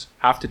situations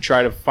have to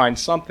try to find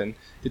something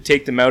to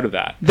take them out of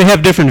that. They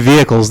have different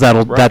vehicles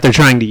that they're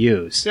trying to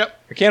use. Yep,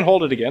 I can't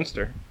hold it against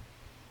her.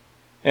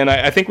 And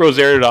I think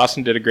Rosario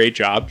Dawson did a great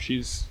job.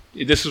 This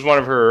is one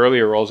of her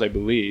earlier roles, I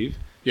believe.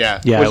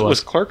 Yeah.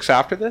 Was Clerks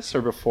after this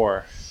or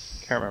before?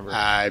 Can't remember.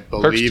 I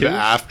believe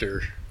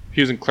after. She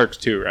was in Clerks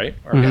 2, right?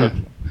 Or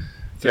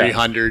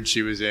 300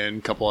 she was in,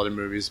 a couple other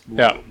movies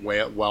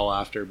way well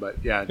after,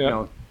 but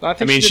no.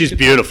 She's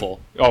beautiful.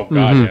 Oh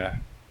God,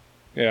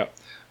 yeah.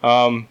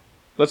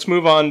 Let's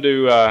move on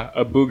to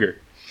a booger.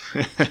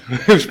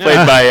 Who's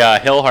played by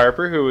Hill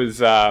Harper, who was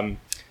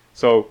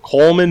so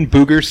Coleman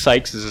Booger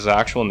Sykes is his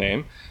actual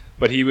name,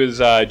 but he was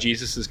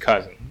Jesus'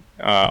 cousin,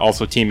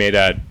 also teammate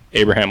at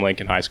Abraham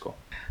Lincoln High School.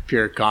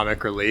 Pure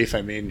comic relief.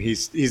 I mean,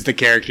 he's the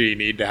character you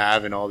need to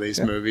have in all these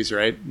movies,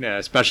 right? Yeah,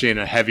 especially in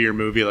a heavier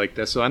movie like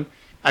this one.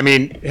 I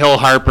mean, Hill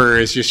Harper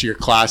is just your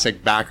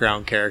classic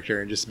background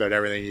character in just about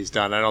everything he's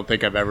done. I don't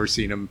think I've ever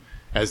seen him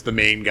as the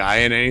main guy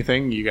in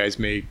anything. You guys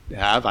may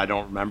have. I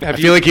don't remember. I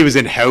feel like he was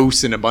in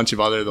House and a bunch of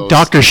other those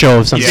Doctor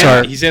show of some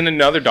sort. He's in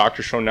another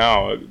doctor show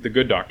now, The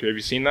Good Doctor. Have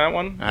you seen that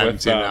one? I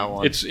haven't seen that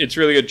one. It's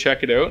really good.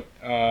 Check it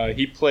out.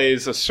 He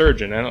plays a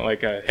surgeon,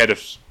 like a head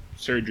of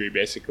surgery,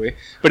 basically.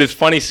 But it's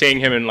funny seeing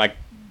him in like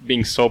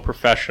being so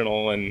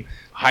professional and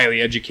highly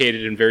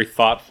educated and very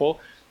thoughtful,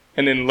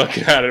 and then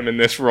looking at him in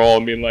this role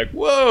and being like,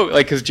 whoa,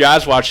 like, because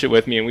Jazz watched it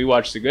with me and we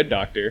watched The Good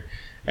Doctor,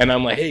 and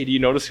I'm like, hey, do you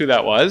notice who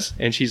that was?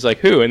 And she's like,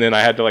 who? And then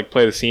I had to like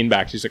play the scene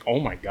back. She's like, oh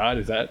my God,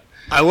 is that?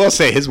 I will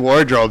say his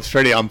wardrobe's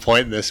pretty on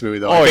point in this movie,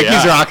 though. I think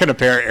he's rocking a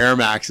pair of Air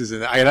Maxes,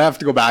 and I'd have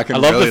to go back and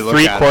really look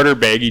at it. I love the 3/4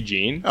 baggy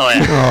jean. Oh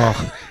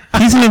yeah.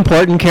 He's an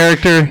important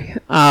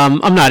character.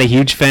 I'm not a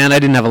huge fan. I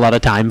didn't have a lot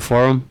of time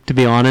for him, to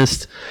be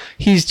honest.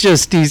 He's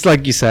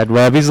like you said,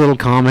 Webb, he's a little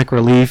comic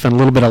relief and a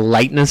little bit of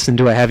lightness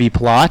into a heavy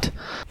plot.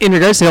 In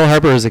regards to Hill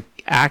Harper as an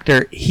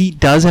actor, he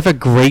does have a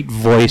great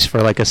voice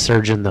for like a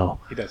surgeon, though.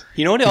 He does.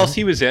 You know what else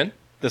he was in?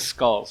 The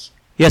Skulls.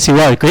 Yes, he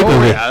was. Great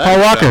movie. Yeah, Paul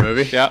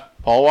Walker. Yeah,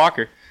 Paul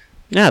Walker.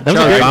 Yeah, that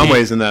was Charlie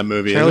Conway's in that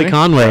movie. Charlie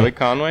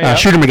Conway. Yeah.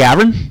 Shooter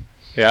McGavin.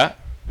 Yeah,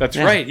 that's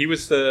right. He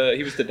was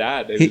the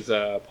dad. It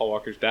was Paul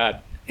Walker's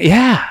dad.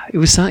 Yeah, it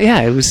was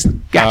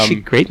actually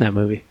great in that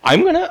movie.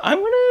 I'm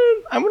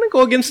gonna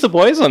go against the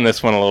boys on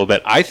this one a little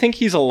bit. I think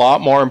he's a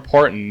lot more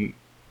important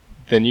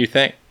than you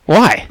think.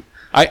 Why?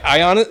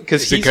 I honestly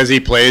because he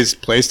plays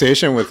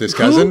PlayStation with his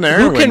cousin there.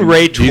 Who can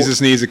rate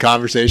Jesus needs a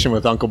conversation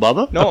with Uncle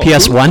Bubba? No, a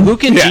PS1. Who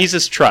can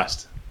Jesus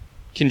trust?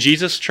 Can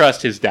Jesus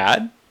trust his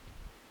dad?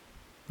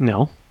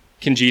 No.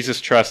 Can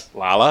Jesus trust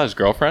Lala, his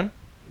girlfriend?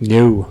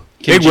 No.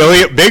 Big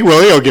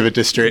Willie will give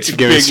it straight to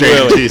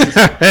Jesus.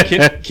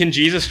 Can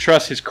Jesus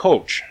trust his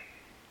coach?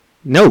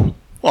 No.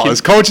 Well,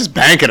 his coach is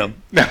banking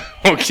him.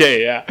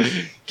 Okay, yeah.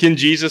 Can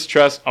Jesus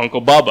trust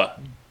Uncle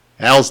Bubba?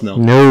 Hell's no.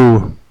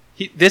 No.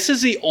 This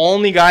is the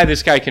only guy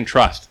this guy can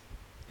trust.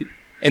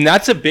 And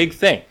that's a big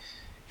thing.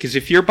 Because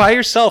if you're by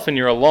yourself and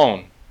you're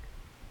alone,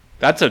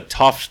 that's a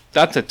tough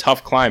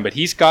climb. But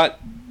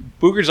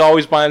Booger's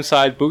always by his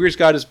side. Booger's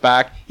got his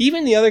back.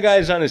 Even the other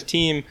guys on his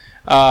team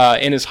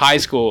in his high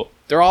school,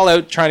 they're all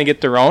out trying to get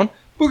their own.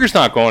 Booger's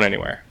not going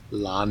anywhere.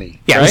 Lonnie.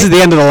 Yeah, right? This is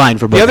the end of the line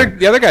for Booger.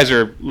 The other guys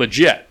are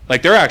legit.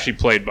 Like, they're actually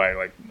played by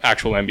like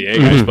actual NBA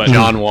guys. But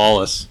John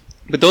Wallace.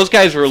 But those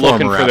guys were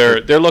looking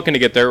they're looking to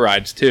get their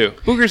rides too.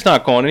 Booger's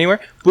not going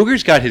anywhere.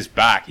 Booger's got his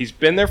back. He's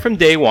been there from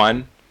day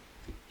one.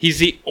 He's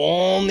the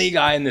only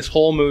guy in this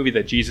whole movie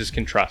that Jesus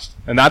can trust.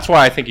 And that's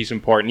why I think he's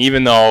important,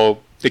 even though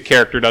the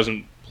character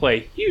doesn't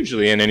play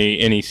hugely in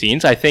any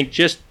scenes. I think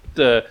just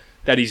that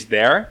he's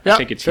there, I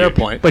think it's fair huge.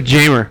 point. But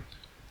Jamer,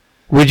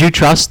 would you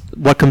trust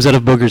what comes out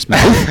of Booger's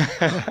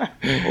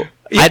mouth?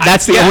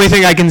 That's the only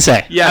thing I can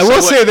say. Yeah, I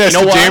will say this you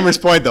know to what? Jamer's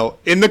point, though.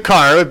 In the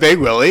car with Big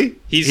Willie,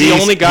 He's the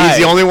only guy. He's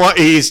the only one.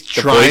 He's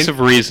The trying. voice of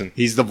reason.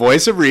 He's the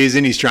voice of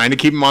reason. He's trying to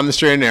keep him on the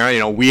straight and narrow. You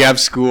know, we have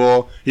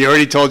school. He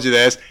already told you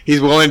this. He's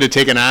willing to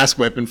take an ass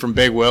whipping from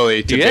Big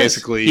Willie to He is.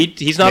 basically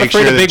He's not make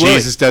afraid sure of that Big Willie.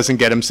 Jesus doesn't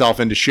get himself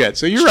into shit.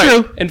 So you're It's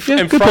right. true. And, Yeah,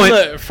 and good from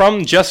point.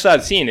 from just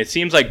that scene, it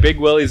seems like Big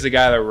Willie's the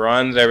guy that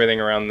runs everything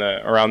around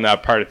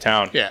that part of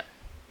town. Yeah.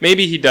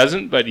 Maybe he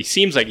doesn't, but he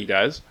seems like he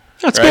does.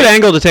 That's a right? good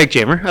angle to take,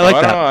 Jamer. I like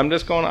I don't that. know. I'm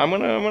just going. I'm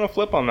gonna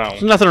flip on that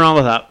There's one. nothing wrong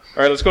with that.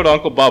 All right, let's go to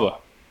Uncle Bubba.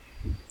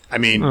 I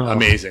mean,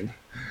 amazing.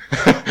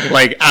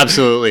 Like,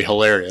 absolutely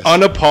hilarious.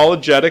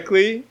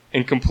 Unapologetically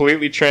and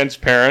completely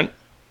transparent,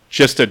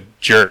 just a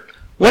jerk.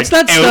 What's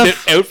that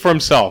stuff? Out for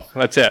himself.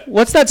 That's it.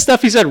 What's that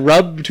stuff he said?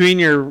 Rub between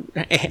your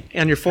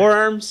on your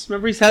forearms.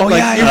 Remember he's had Oh, like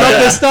yeah, you yeah.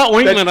 rub this stuff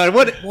ointment on.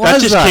 What That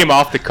was just that? came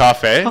off the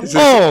cuff, eh?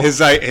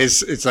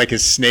 It's like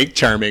his snake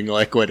charming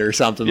liquid or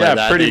something Yeah, like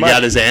that. pretty He much.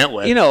 got his aunt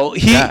with. You know,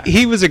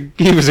 he was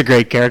a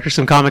great character,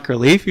 some comic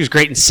relief. He was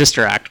great in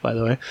Sister Act, by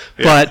the way.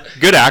 Yeah. But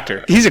Good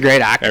actor. he's a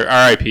great actor.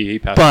 R.I.P. He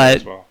passed But- away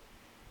as well.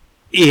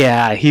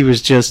 Yeah, he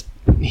was.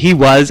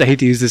 I hate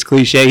to use this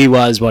cliche. He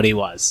was what he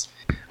was.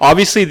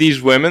 Obviously,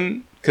 these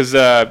women, because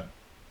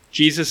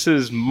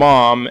Jesus's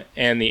mom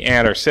and the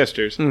aunt are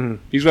sisters.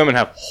 These women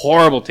have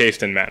horrible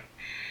taste in men.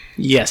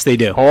 Yes, they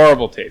do.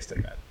 Horrible taste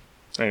in men.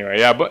 Anyway,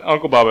 yeah, but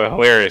Uncle Bubba,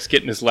 hilarious,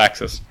 getting his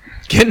Lexus.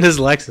 Getting his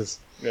Lexus,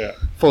 Yeah.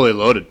 Fully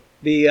loaded.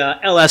 the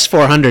LS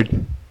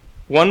 400.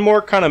 One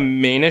more kind of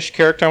mainish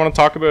character I want to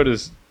talk about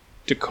is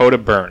Dakota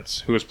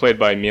Burns, who was played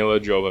by Mila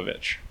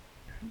Jovovich.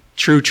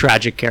 True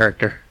tragic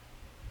character.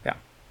 Yeah.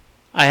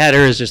 I had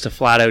her as just a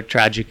flat out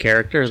tragic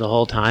character the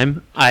whole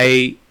time.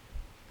 I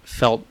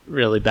felt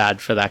really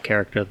bad for that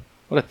character.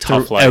 What a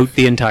tough throughout life.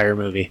 the entire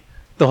movie.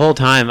 The whole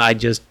time,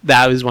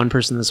 that was one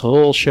person this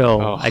whole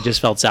show Oh. I just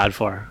felt sad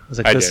for. I was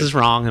like, I this did. is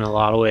wrong in a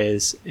lot of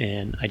ways,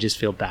 and I just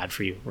feel bad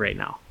for you right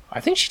now.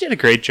 I think she did a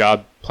great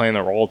job playing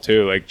the role,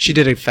 too. Like, She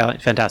did a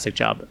fantastic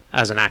job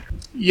as an actor.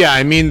 Yeah,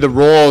 I mean, the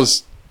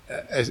roles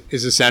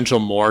is essential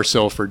more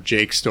so for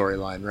Jake's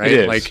storyline, right? it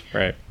is. Like,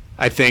 right.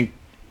 I think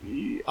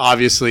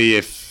obviously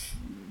if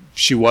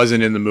she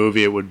wasn't in the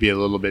movie, it would be a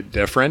little bit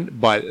different.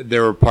 But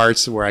there were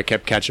parts where I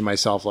kept catching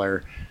myself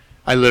like,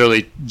 I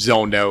literally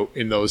zoned out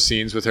in those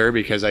scenes with her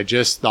because I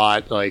just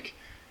thought, like,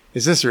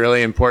 is this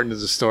really important to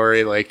the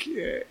story? Like,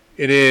 it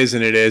is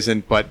and it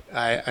isn't. But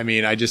I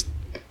mean, I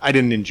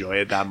didn't enjoy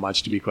it that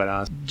much, to be quite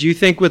honest. Do you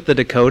think with the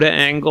Dakota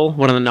angle,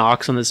 one of the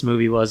knocks on this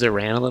movie was it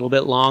ran a little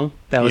bit long?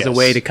 That was a Yes.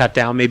 way to cut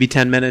down maybe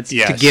 10 minutes to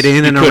Yes. get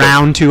in You and could've.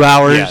 around 2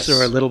 hours Yes.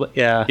 or a little bit.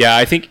 Yeah. Yeah,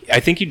 I think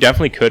you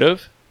definitely could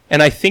have.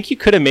 And I think you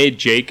could have made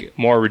Jake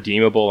more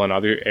redeemable in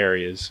other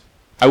areas.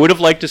 I would have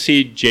liked to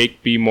see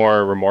Jake be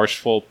more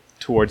remorseful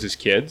towards his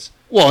kids.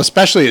 Well,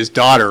 especially his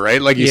daughter,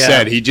 right? Like you Yeah.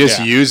 said, he just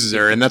Yeah. uses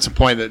her, and that's a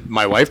point that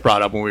my wife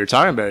brought up when we were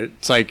talking about it.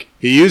 It's like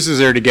he uses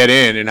her to get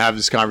in and have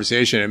this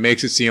conversation. It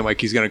makes it seem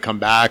like he's going to come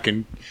back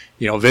and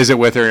visit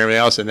with her and everything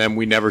else, and then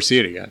we never see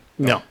it again.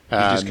 No. He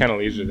just kind of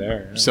leaves her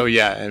there. So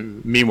yeah,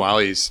 and meanwhile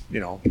he's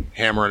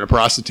hammering a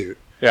prostitute.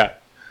 Yeah.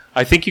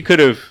 I think you could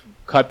have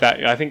cut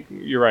that. I think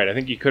you're right. I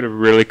think you could have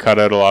really cut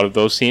out a lot of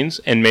those scenes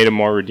and made it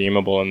more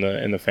redeemable in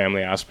the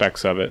family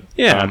aspects of it.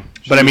 Yeah.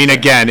 But I mean,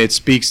 again, it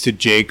speaks to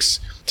Jake's,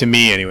 to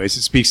me anyways,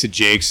 it speaks to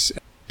Jake's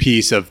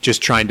piece of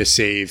just trying to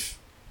save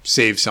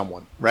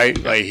someone,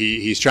 right? Like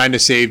he's trying to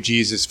save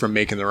Jesus from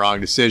making the wrong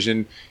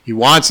decision. He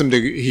wants him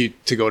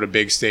to go to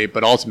Big State,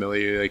 but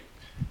ultimately, like,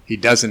 he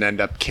doesn't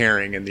end up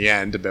caring in the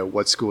end about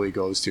what school he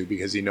goes to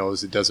because he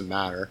knows it doesn't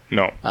matter.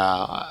 No.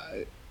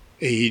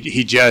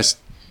 He just,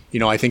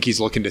 I think he's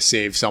looking to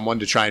save someone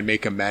to try and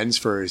make amends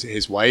for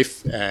his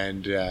wife,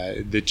 and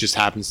it just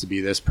happens to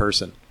be this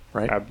person,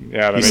 right?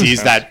 Yeah, that He makes sees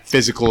sense. that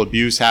physical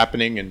abuse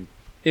happening, and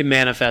It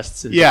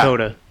manifests in Yeah.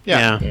 Dakota.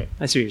 Yeah.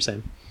 I see what you're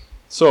saying.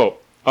 So,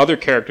 other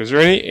characters. Or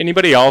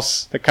anybody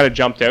else that kind of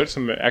jumped out?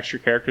 Some extra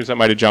characters that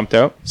might have jumped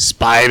out?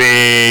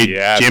 Spivey,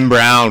 Yeah. Jim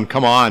Brown,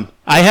 come on.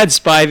 I had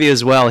Spivey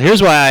as well.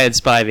 Here's why I had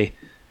Spivey.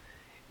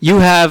 You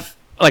have,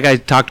 like I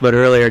talked about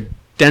earlier,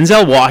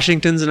 Denzel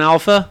Washington's an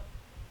alpha.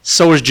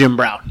 So is Jim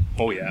Brown.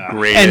 Oh, yeah.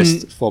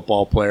 Greatest And-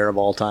 football player of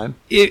all time.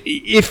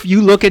 If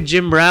you look at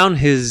Jim Brown,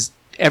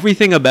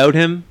 everything about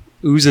him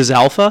oozes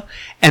alpha,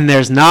 and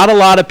there's not a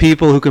lot of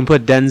people who can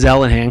put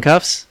Denzel in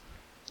handcuffs.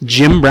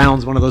 Jim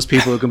Brown's one of those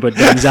people who can put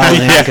Denzel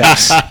in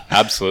handcuffs.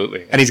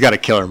 Absolutely. And he's got a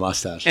killer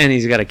mustache. And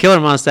he's got a killer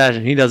mustache,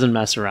 and he doesn't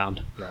mess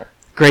around. No.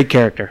 Great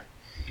character.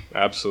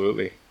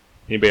 Absolutely.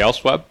 Anybody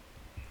else, Webb?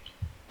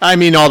 I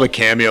mean, all the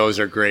cameos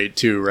are great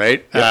too,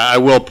 right? I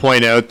will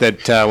point out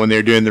that when they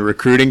were doing the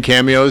recruiting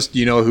cameos, do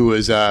you know who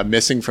was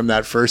missing from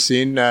that first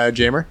scene,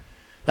 Jamer?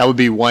 That would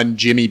be one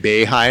Jimmy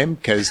Boeheim,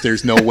 because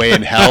there's no way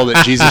in hell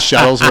that Jesus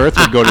Shuttlesworth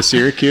would go to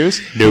Syracuse.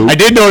 Nope. I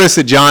did notice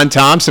that John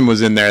Thompson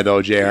was in there,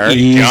 though, JR.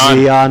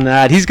 Easy on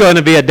that. He's going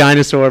to be a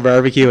dinosaur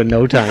barbecue in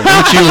no time.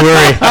 Don't you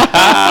worry.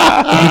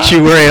 Don't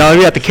you worry. I'll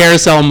be at the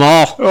Carousel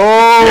Mall.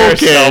 Oh,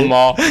 Carousel okay.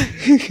 Mall.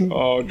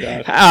 Oh,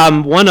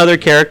 God. One other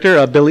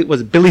character,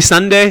 Billy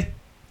Sunday,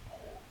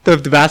 the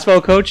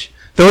basketball coach.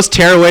 Those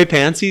tearaway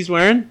pants he's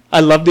wearing,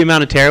 I love the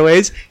amount of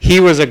tearaways. He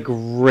was a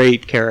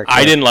great character.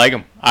 I didn't like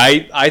him.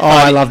 I thought,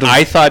 I loved him.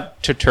 I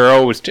thought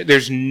Turturro was.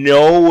 There's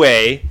no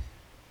way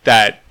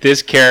that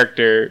this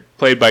character,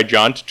 played by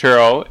John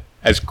Turturro,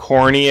 as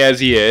corny as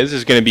he is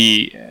going to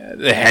be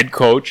the head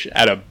coach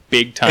at a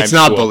big time. It's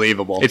not school.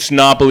 believable. It's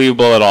not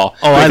believable at all.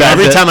 Oh,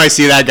 every time I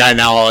see that guy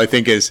now, all I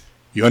think is,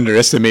 you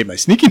underestimate my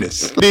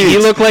sneakiness. He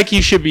looked like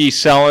he should be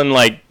selling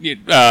like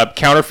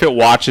counterfeit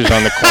watches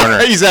on the corner.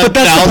 But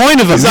that's the point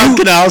of him. He's on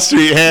Canal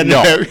Street.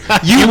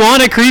 You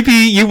want a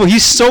creepy.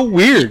 He's so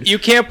weird. You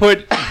can't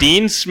put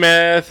Dean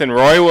Smith and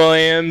Roy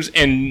Williams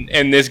and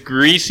this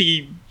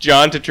greasy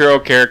John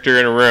Turturro character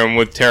in a room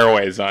with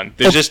tearaways on.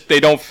 They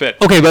don't fit.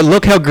 Okay, but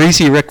look how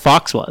greasy Rick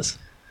Fox was.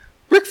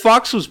 Rick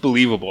Fox was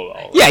believable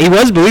though. Yeah, he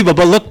was believable.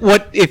 But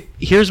look,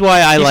 here's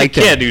why I liked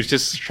him. He's a kid who's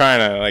just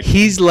trying to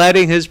He's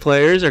letting his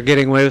players are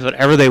getting away with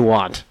whatever they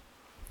want.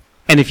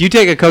 And if you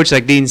take a coach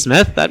like Dean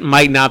Smith, that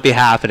might not be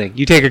happening.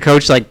 You take a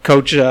coach like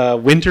Coach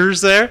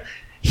Winters there.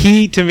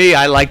 To me,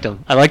 I liked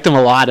him. I liked him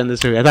a lot in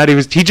this movie. I thought he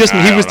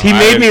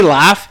made me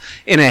laugh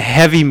in a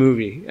heavy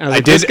movie. I was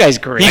like, this guy's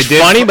great. He's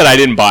funny, but I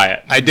didn't buy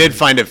it. I did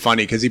find it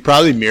funny because he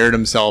probably mirrored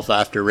himself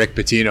after Rick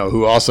Pitino,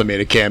 who also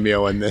made a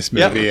cameo in this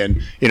movie,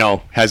 and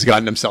has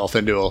gotten himself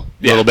into a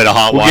little bit of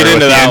hot water. We'll get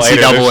into that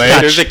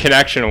NCAA. There's a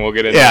connection, and we'll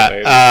get into that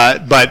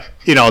later. But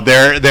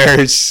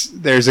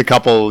there's a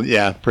couple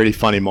pretty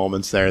funny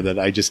moments there that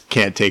I just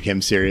can't take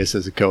him serious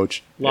as a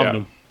coach. Loved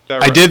him.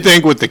 I did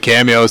think with the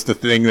cameos, the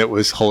thing that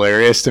was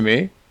hilarious to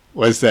me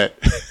was that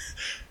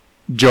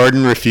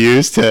Jordan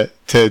refused to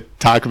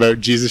talk about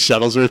Jesus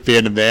Shuttlesworth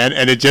being a man,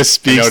 and it just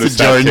speaks to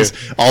Jordan's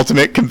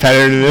ultimate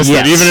competitiveness.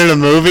 That even in a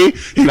movie,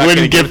 he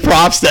wouldn't give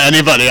props to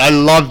anybody. I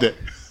loved it.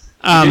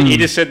 He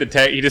just said the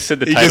title. He just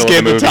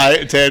gave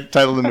the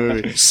title of the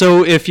movie.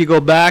 So if you go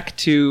back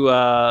to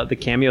the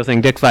cameo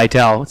thing, Dick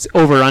Vitale, it's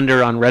over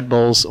under on Red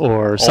Bulls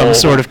or some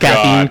sort of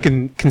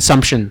caffeine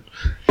consumption.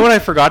 What I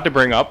forgot to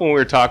bring up when we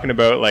were talking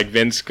about like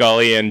Vin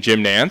Scully and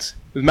Jim Nance,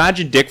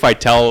 imagine Dick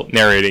Vitale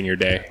narrating your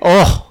day.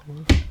 Oh,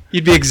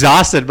 you'd be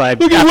exhausted by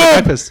Look at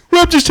breakfast.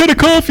 Rob just had a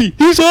coffee.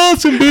 He's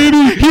awesome,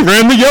 baby. He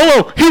ran the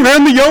yellow.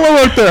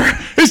 out there.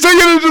 He's taking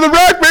it to the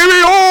rack,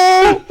 baby.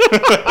 Oh,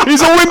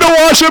 he's a window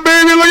washer,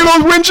 baby. Look at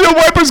those windshield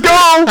wipers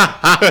go.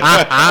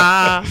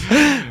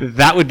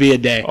 That would be a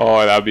day.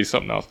 Oh, that would be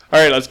something else. All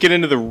right, let's get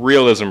into the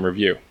realism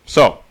review.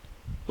 So,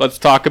 let's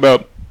talk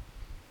about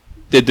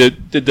did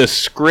the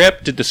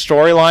script, did the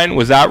storyline,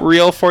 was that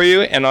real for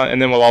you?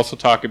 And then we'll also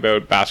talk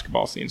about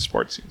basketball scenes,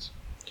 sports scenes.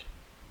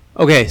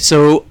 Okay,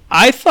 so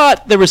I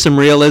thought there was some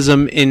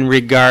realism in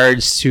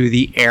regards to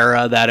the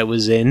era that it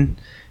was in,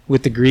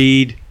 with the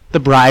greed, the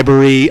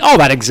bribery, all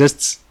that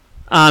exists.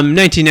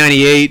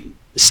 1998,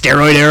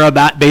 steroid era,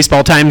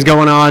 baseball times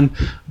going on.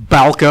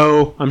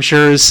 Balco, I'm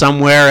sure, is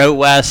somewhere out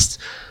west.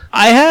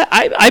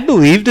 I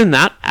believed in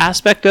that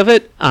aspect of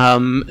it.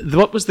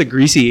 What was the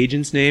greasy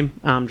agent's name?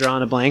 I'm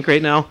drawing a blank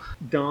right now.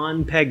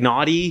 Don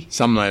Pagnotti.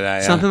 Something like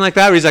that, yeah. Something like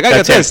that, where he's like, I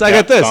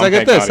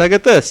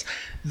got this.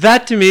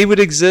 That to me would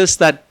exist,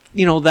 that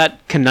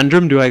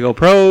conundrum. Do I go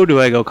pro? Do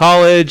I go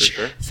college?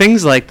 For sure.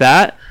 Things like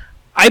that.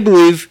 I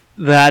believe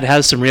that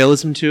has some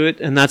realism to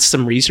it, and that's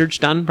some research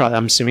done, probably,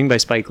 I'm assuming, by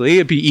Spike Lee.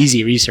 It'd be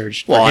easy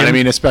research. Well, and I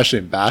mean, especially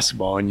in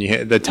basketball, and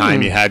the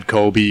time you had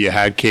Kobe, you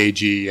had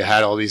KG, you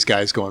had all these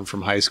guys going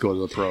from high school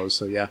to the pros,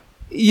 so yeah.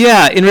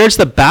 Yeah, in regards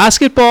to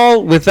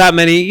basketball, with that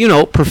many,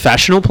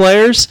 professional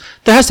players,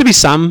 there has to be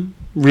some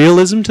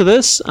realism to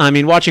this. I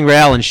mean, watching Ray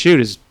Allen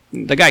shoot,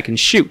 the guy can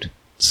shoot.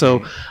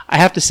 So I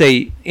have to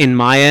say, in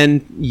my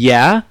end,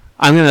 yeah,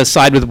 I'm going to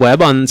side with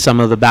Webb on some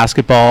of the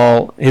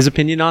basketball, his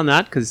opinion on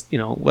that, because,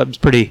 Webb's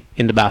pretty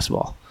into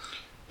basketball.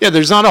 Yeah,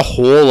 there's not a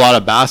whole lot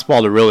of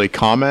basketball to really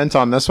comment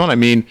on this one. I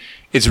mean,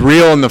 it's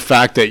real in the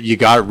fact that you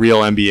got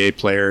real NBA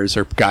players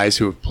or guys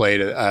who have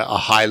played a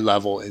high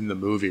level in the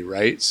movie,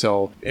 right?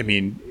 So, I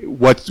mean,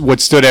 what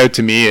stood out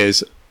to me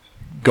is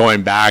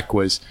going back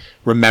was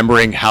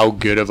remembering how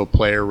good of a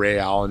player Ray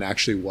Allen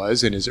actually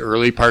was in his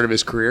early part of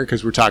his career,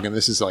 because we're talking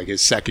this is like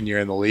his second year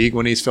in the league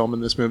when he's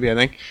filming this movie, I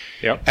think.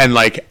 Yep. And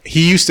like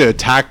he used to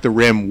attack the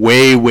rim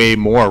way, way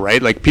more,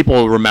 right? Like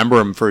people remember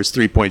him for his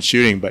 3-point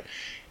shooting, but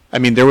I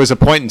mean, there was a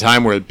point in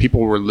time where people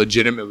were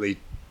legitimately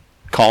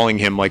calling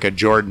him like a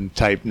Jordan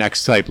type,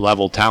 next type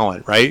level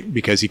talent, right?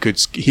 Because he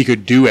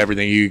could do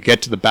everything. He could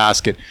get to the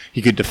basket,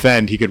 he could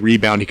defend, he could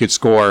rebound, he could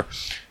score.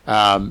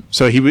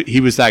 So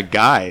he was that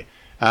guy.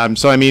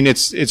 So I mean,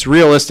 it's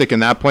realistic in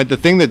that point. The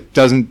thing that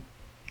doesn't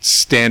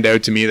stand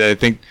out to me, that I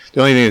think the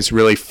only thing that's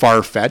really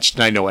far-fetched,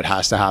 and I know it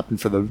has to happen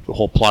for the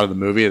whole plot of the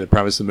movie, the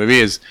premise of the movie,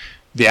 is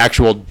the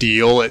actual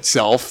deal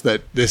itself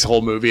that this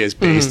whole movie is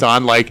based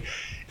on. Like,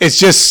 it's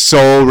just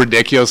so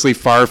ridiculously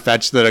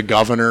far-fetched that a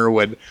governor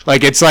would,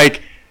 like, it's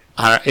like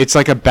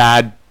a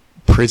bad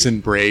Prison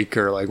Break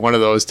or like one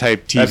of those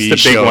type TV shows.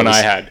 That's the big one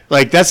I had.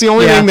 Like, that's the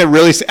only thing that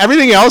really,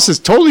 everything else is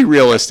totally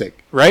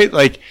realistic, right?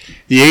 Like,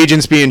 the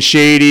agents being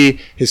shady,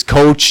 his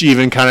coach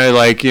even kind of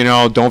like,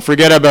 don't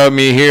forget about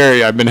me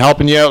here. I've been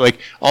helping you out.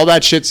 Like all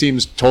that shit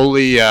seems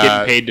totally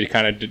getting paid to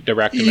kind of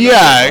direct him.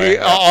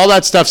 All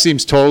that stuff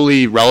seems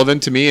totally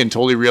relevant to me and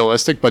totally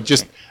realistic, but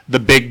just the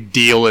big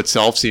deal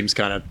itself seems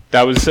kind of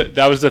that was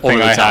the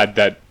thing I had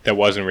that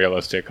wasn't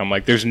realistic. I'm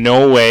like, there's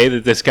no way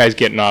that this guy's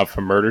getting off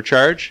a murder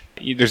charge.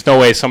 There's no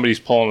way somebody's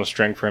pulling a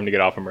string for him to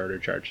get off a murder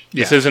charge.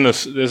 Yeah. This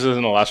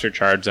isn't a lesser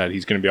charge that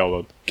he's going to be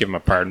able to give him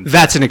a pardon.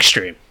 That's an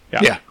extreme.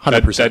 Yeah,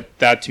 100%.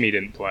 That to me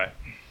didn't play.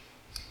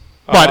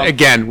 But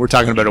again, we're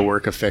talking about a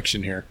work of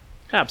fiction here.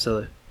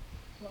 Absolutely.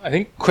 I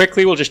think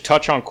quickly we'll just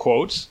touch on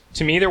quotes.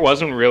 To me, there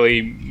wasn't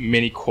really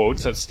many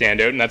quotes that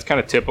stand out, and that's kind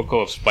of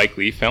typical of Spike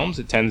Lee films.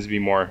 It tends to be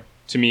more.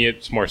 To me,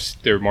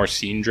 they're more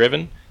scene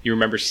driven. You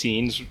remember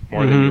scenes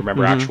more than you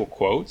remember actual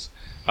quotes.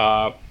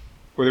 Were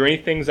there any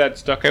things that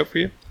stuck out for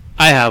you?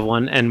 I have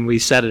one, and we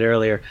said it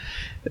earlier.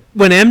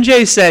 When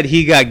MJ said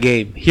he got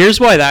game, here's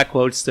why that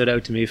quote stood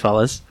out to me,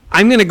 fellas.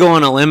 I'm going to go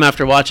on a limb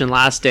after watching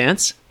Last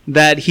Dance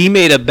that he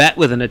made a bet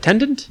with an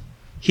attendant.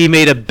 He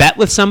made a bet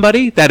with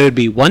somebody that it would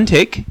be one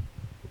take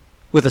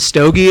with a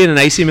stogie and an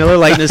Icy Miller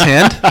Lite in his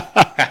hand.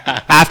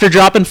 After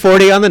dropping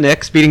 40 on the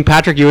Knicks, beating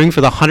Patrick Ewing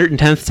for the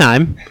 110th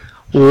time.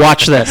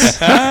 Watch this.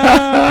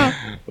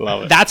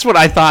 Love it. That's what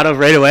I thought of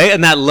right away.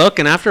 And that look,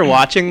 and after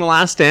watching The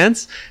Last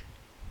Dance,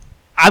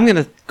 I'm going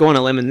to go on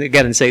a limb and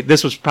again and say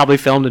this was probably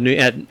filmed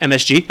at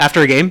MSG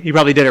after a game. He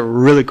probably did it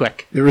really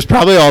quick. There was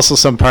probably also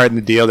some part in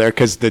the deal there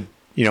because the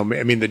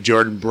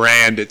Jordan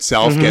brand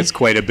itself gets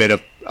quite a bit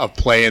of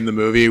play in the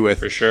movie with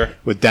for sure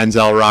with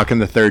Denzel rocking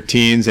the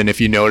 13s, and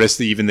if you notice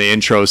even the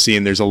intro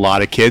scene, there's a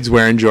lot of kids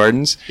wearing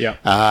Jordans. Yeah,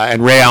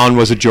 and Ray Allen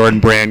was a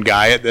Jordan brand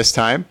guy at this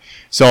time,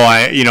 so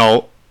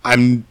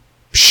I'm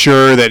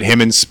sure that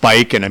him and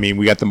Spike, and I mean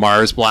we got the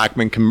Mars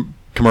Blackman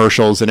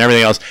commercials and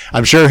everything else.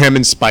 I'm sure him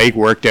and Spike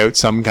worked out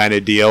some kind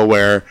of deal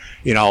where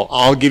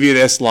I'll give you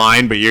this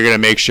line, but you're going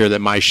to make sure that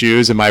my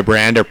shoes and my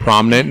brand are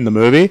prominent in the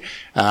movie.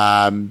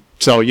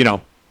 So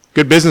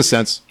good business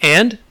sense.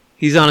 And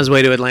he's on his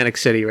way to Atlantic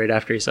City right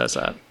after he says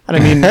that. And I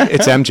mean,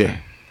 it's MJ.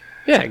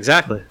 Yeah,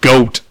 exactly.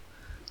 GOAT.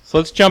 So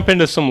let's jump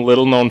into some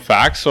little-known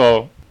facts.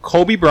 So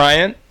Kobe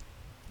Bryant,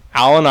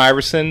 Allen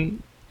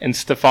Iverson, and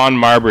Stephon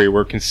Marbury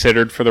were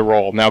considered for the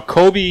role. Now,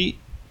 Kobe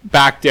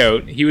backed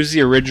out. He was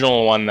the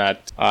original one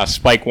that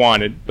Spike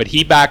wanted, but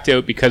he backed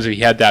out because he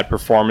had that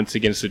performance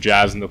against the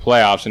Jazz in the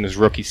playoffs in his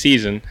rookie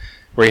season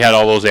where he had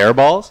all those air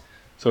balls.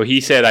 So he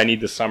said, I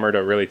need the summer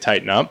to really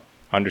tighten up,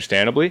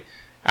 understandably.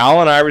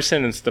 Allen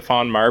Iverson and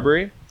Stephon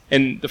Marbury.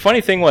 And the funny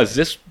thing was,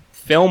 this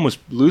film was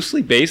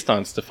loosely based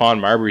on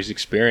Stephon Marbury's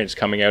experience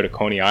coming out of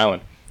Coney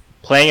Island,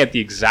 playing at the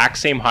exact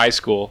same high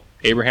school,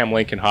 Abraham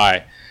Lincoln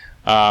High.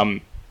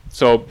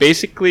 So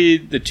basically,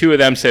 the two of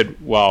them said,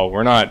 well,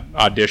 we're not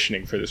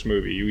auditioning for this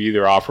movie. You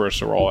either offer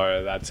us a role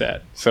or that's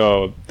it.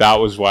 So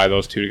that was why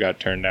those two got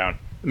turned down.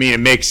 I mean,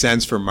 it makes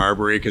sense for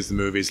Marbury because the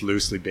movie's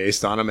loosely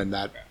based on him, and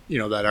that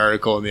that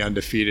article in The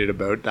Undefeated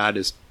about that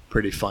is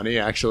pretty funny,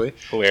 actually.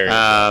 Hilarious.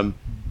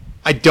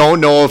 I don't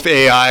know if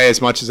AI,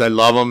 as much as I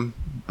love him,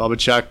 Bubba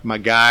Chuck, my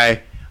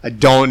guy, I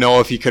don't know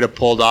if he could have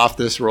pulled off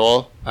this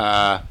role.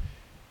 I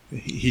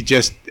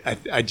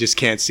just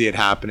can't see it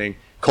happening.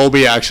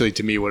 Colby actually,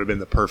 to me, would have been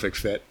the perfect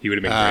fit. He would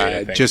have been great,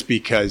 I think. Just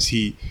because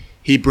he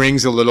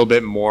brings a little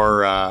bit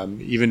more,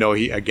 even though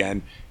he,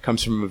 again,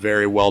 comes from a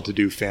very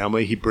well-to-do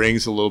family, he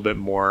brings a little bit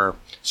more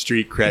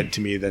street cred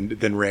to me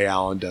than Ray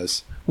Allen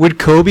does. Would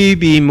Kobe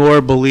be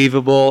more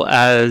believable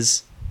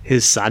as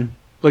his son?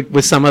 Like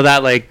with some of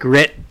that like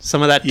grit,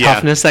 some of that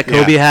toughness that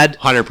Kobe had?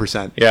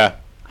 100%. Yeah.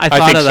 I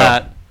thought of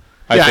that.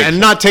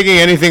 Not taking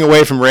anything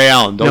away from Ray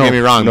Allen. Don't get me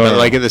wrong. But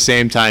like at the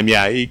same time,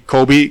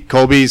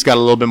 Kobe's got a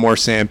little bit more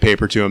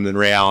sandpaper to him than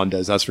Ray Allen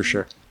does. That's for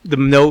sure. The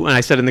note, and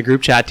I said in the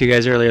group chat to you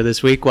guys earlier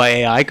this week, why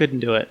AI couldn't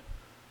do it.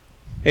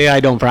 AI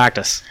don't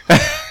practice.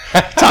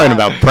 Talking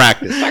about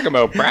practice.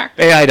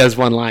 AI does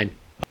one line.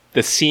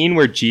 The scene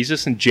where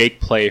Jesus and Jake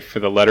play for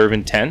the letter of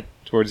intent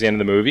towards the end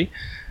of the movie,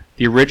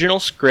 the original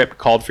script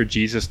called for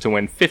Jesus to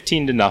win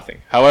 15-0.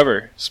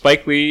 However,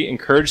 Spike Lee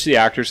encouraged the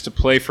actors to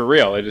play for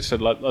real. They just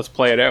said, let's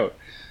play it out.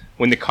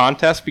 When the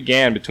contest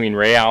began between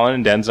Ray Allen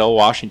and Denzel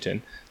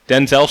Washington,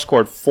 Denzel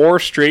scored 4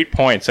 straight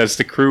points as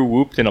the crew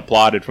whooped and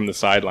applauded from the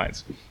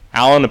sidelines.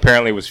 Allen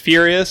apparently was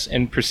furious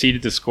and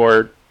proceeded to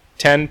score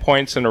 10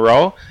 points in a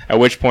row, at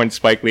which point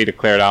Spike Lee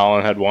declared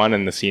Allen had won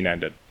and the scene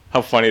ended.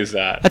 How funny is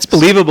that? That's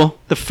believable.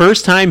 The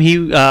first time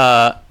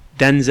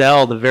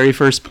Denzel, the very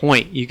first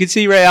point, you could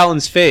see Ray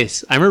Allen's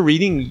face. I remember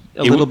reading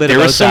a little bit about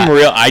that. There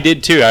was some I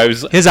did too.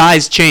 His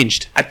eyes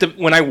changed.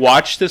 When I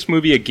watched this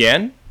movie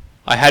again,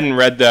 I hadn't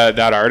read that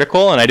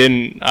article, and I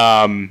didn't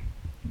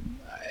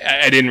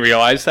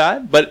realize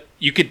that. But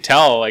you could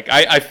tell. Like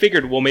I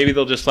figured, well, maybe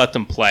they'll just let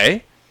them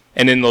play,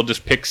 and then they'll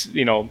just pick,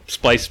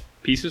 splice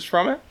pieces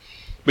from it.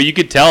 But you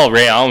could tell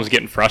Ray Allen was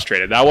getting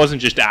frustrated. That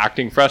wasn't just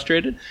acting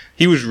frustrated.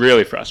 He was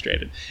really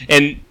frustrated.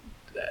 And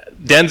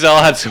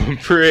Denzel had some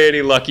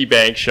pretty lucky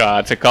bank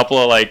shots. A couple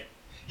of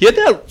He had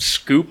that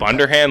scoop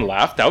underhand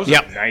left. That was a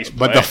nice play.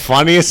 But the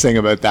funniest thing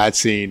about that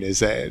scene is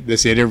that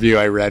this interview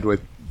I read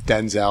with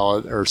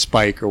Denzel or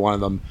Spike or one of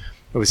them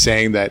was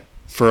saying that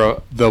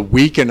for the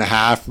week and a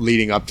half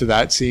leading up to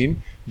that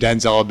scene,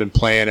 Denzel had been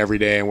playing every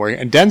day and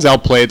working. And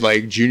Denzel played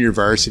like junior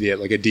varsity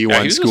at like a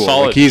D1 school.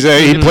 Like he's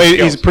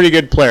a pretty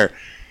good player.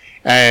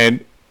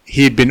 And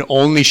he'd been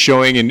only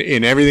showing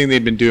in everything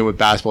they'd been doing with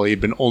basketball,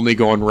 he'd been only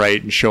going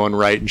right and showing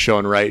right and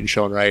showing right and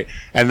showing right.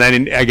 And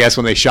then I guess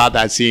when they shot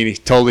that scene, he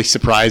totally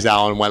surprised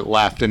Alan, went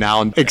left, and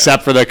Alan,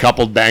 except for the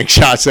couple bank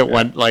shots that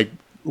went like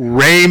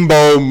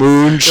rainbow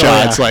moon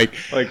shots, like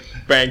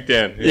banked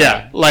in.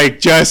 Yeah,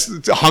 like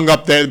just hung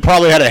up there.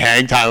 Probably had a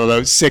hang time of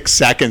about 6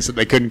 seconds that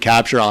they couldn't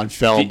capture on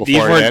film before. These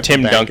weren't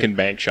Tim bank Duncan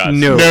bank shots.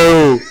 No.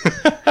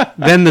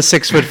 Then the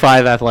 6'5"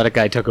 athletic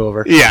guy took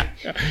over. Yeah.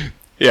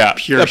 Yeah,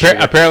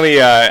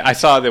 apparently I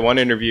saw the one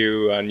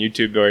interview on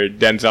YouTube where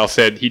Denzel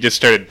said he just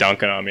started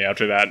dunking on me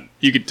after that.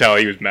 You could tell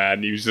he was mad,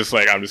 and he was just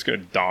like, I'm just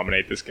going to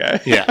dominate this guy.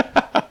 Yeah.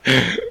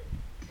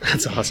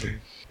 That's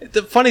awesome.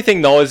 The funny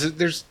thing, though, is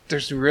that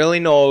there's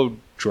really no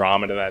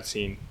drama to that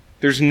scene.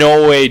 There's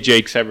no way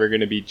Jake's ever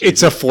going to be Jesus.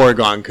 It's a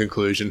foregone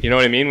conclusion. You know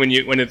what I mean?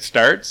 When it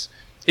starts,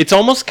 it's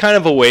almost kind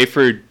of a way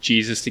for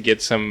Jesus to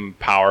get some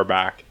power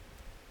back.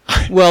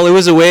 Well, it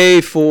was a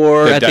way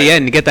for, at the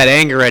end, to get that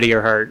anger out of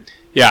your heart.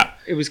 Yeah.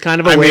 It was kind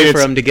of a way for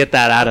him to get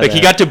that out of like there.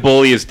 He got to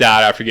bully his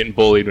dad after getting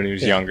bullied when he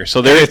was younger.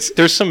 So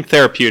there's some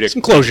therapeutic.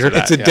 Some closure.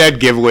 It's a dead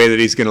giveaway that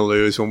he's going to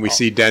lose when we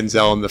see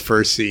Denzel in the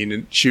first scene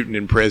and shooting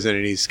in prison,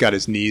 and he's got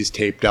his knees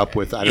taped up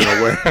with, I don't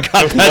know where.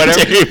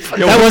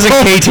 That wasn't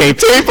K-tape.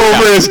 Tape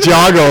over his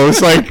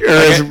joggos, or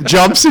his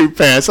jumpsuit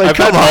pants. Like, I've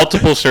had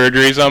multiple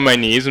surgeries on my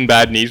knees and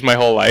bad knees my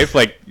whole life.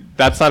 Like,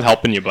 that's not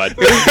helping you, bud.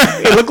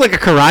 It looked like a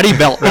karate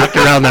belt wrapped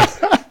around them.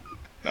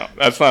 No,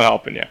 that's not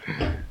helping you.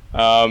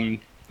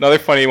 Another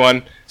funny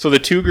one. So the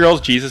two girls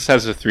Jesus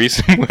has a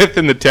threesome with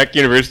in the Tech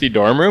University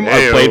dorm room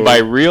are played by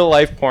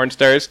real-life porn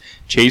stars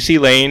Chasey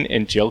Lane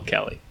and Jill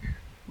Kelly.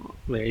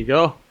 There you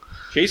go.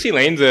 Chasey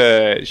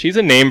Lane's she's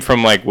a name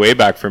from like way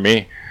back for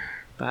me.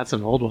 That's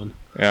an old one.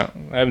 Yeah,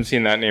 I haven't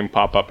seen that name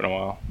pop up in a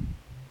while.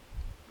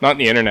 Not in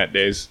the internet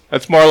days.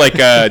 That's more like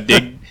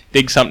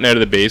dig something out of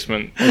the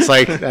basement. It's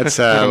like that's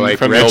like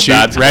from Red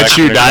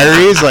Shoe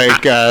Diaries,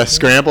 like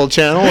Scrambled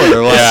Channel,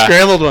 or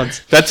Scrambled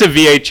ones. That's a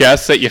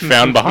VHS that you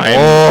found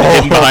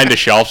hidden behind a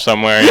shelf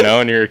somewhere,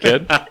 when you were a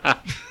kid.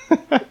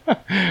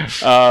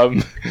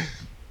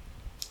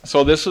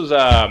 So this was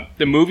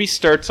the movie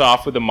starts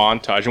off with a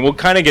montage, and we'll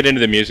kind of get into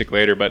the music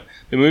later, but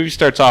the movie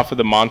starts off with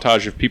a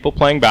montage of people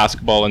playing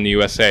basketball in the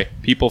USA,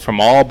 people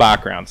from all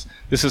backgrounds.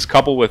 This is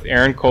coupled with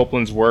Aaron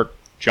Copland's work,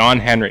 John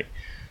Henry.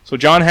 So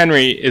John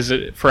Henry is,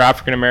 for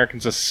African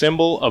Americans, a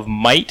symbol of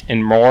might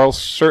and moral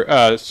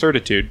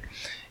certitude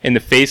in the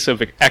face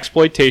of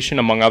exploitation,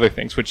 among other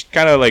things, which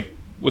kind of like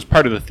was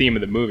part of the theme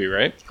of the movie,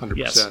 right? 100%.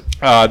 Yes.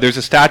 There's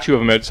a statue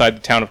of him outside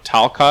the town of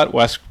Talcott,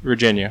 West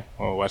Virginia.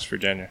 Oh, West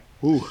Virginia.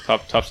 Ooh.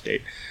 Tough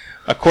state.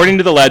 According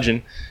to the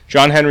legend,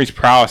 John Henry's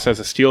prowess as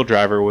a steel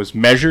driver was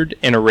measured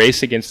in a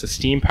race against a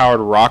steam-powered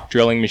rock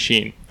drilling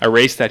machine, a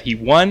race that he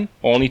won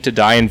only to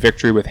die in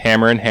victory with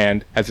hammer in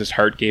hand as his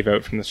heart gave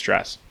out from the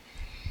stress.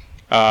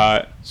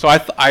 So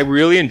I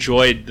really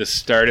enjoyed the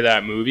start of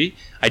that movie.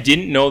 I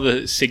didn't know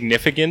the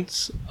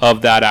significance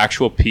of that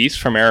actual piece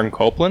from Aaron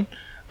Copland.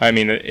 I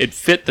mean, it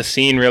fit the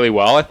scene really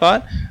well, I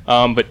thought.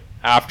 But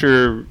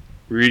after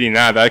reading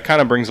that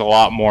kind of brings a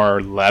lot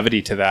more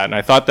levity to that. And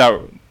I thought that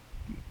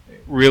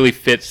really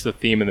fits the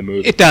theme of the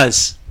movie. It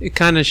does. It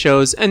kind of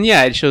shows, and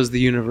it shows the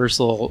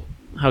universal,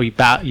 how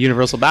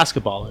universal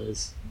basketball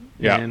is.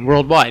 Yeah. And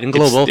worldwide and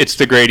global. It's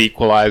the great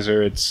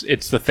equalizer. It's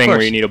the thing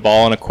where you need a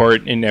ball on a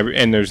court and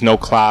there's no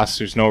class,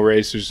 there's no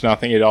race, there's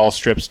nothing. It all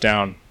strips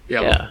down.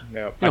 Yeah.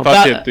 I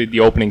thought the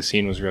opening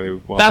scene was really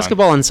well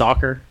basketball done. And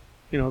soccer.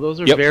 Those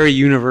are very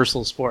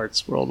universal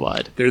sports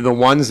worldwide. They're the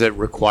ones that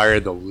require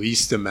the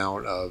least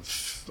amount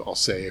of, I'll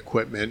say,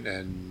 equipment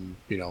and,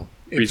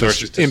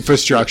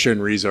 infrastructure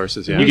and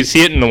resources. Yeah. You can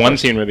see it in the one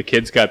scene where the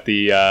kid's got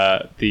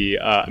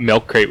the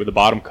milk crate with the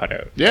bottom cut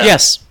out. Yeah.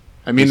 Yes.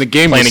 I mean, the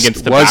game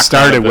was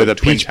started with a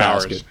peach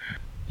basket.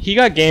 He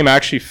Got Game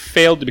actually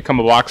failed to become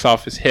a box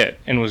office hit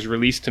and was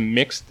released to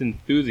mixed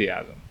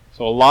enthusiasm.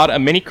 So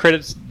many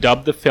critics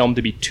dubbed the film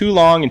to be too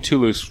long and too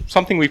loose,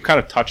 something we've kind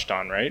of touched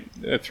on, right,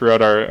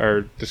 throughout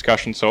our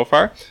discussion so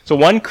far. So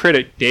one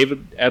critic,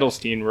 David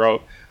Edelstein,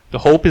 wrote, "The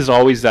hope is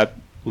always that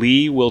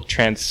Lee will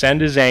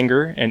transcend his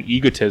anger and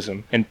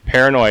egotism and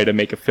paranoia to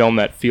make a film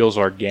that feels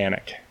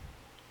organic."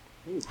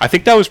 I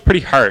think that was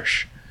pretty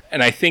harsh.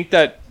 And I think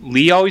that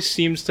Lee always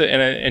seems to,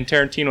 and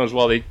Tarantino as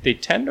well, they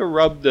tend to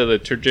rub the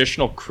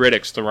traditional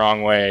critics the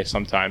wrong way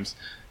sometimes.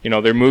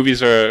 Their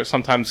movies are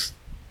sometimes,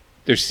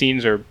 their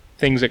scenes are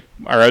things that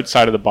are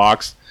outside of the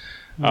box.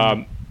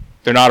 They're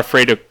not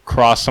afraid to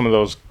cross some of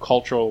those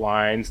cultural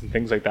lines and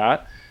things like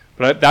that.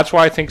 But that's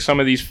why I think some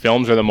of these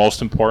films are the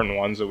most important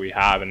ones that we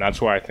have. And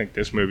that's why I think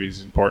this movie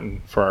is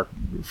important for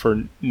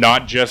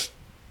not just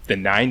the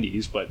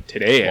 90s, but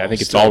today. I think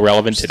it's all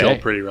relevant today. Still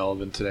pretty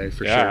relevant today,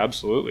 for sure. Yeah,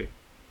 absolutely.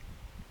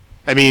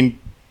 I mean,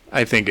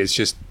 I think it's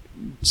just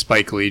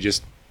Spike Lee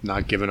just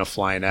not giving a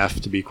flying F,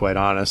 to be quite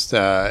honest.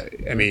 I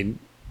mean,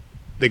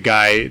 the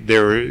guy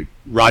there,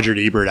 Roger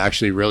Ebert,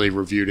 actually really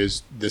reviewed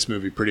this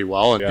movie pretty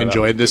well and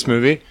enjoyed this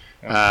movie.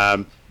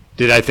 Yeah.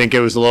 Did I think it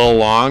was a little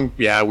long?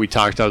 Yeah, we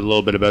talked a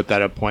little bit about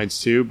that at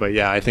points too. But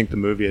yeah, I think the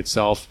movie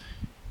itself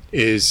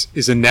is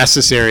a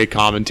necessary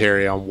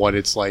commentary on what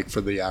it's like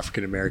for the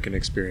African American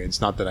experience.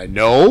 Not that I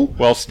know.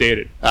 Well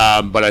stated.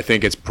 But I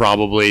think it's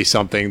probably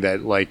something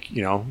that, like,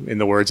 you know, in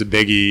the words of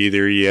Biggie,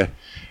 either you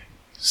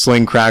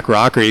sling, crack,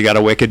 rock, or you got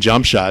a wicked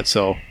jump shot.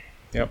 So,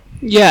 yep.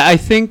 Yeah, I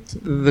think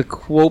the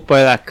quote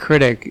by that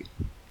critic,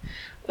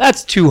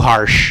 that's too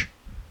harsh.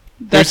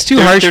 That's too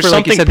harsh. There's for,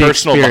 something like you said,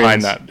 personal the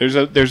behind that.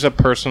 There's a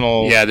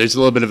personal. Yeah, there's a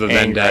little bit of a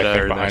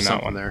vendetta behind there's that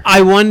something one. there.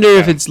 I wonder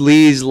if it's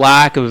Lee's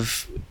lack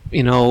of,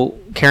 you know,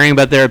 caring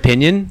about their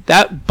opinion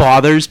that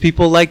bothers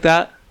people like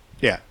that.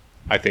 Yeah,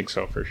 I think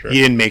so for sure.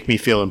 He didn't make me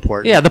feel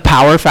important. Yeah, the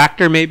power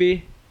factor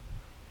maybe.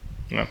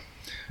 Yeah.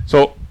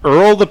 So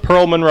Earl the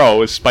Pearl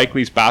Monroe is Spike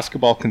Lee's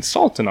basketball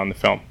consultant on the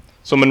film.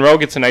 So Monroe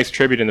gets a nice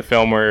tribute in the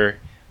film where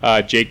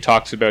Jake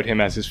talks about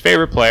him as his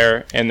favorite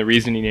player and the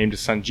reason he named his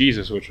son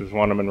Jesus, which was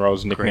one of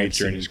Monroe's nicknames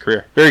during his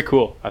career. Very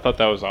cool. I thought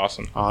that was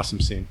awesome. Awesome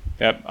scene.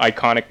 Yep.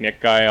 Iconic Nick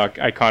guy,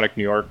 iconic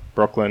New York,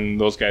 Brooklyn.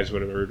 Those guys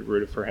would have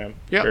rooted for him.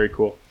 Yep. Very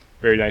cool.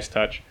 Very nice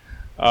touch.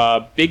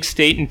 Big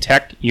State and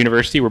Tech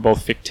University were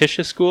both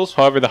fictitious schools.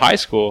 However, the high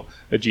school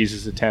that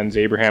Jesus attends,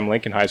 Abraham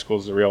Lincoln High School,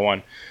 is the real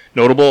one.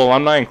 Notable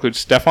alumni include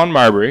Stephon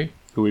Marbury,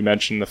 who we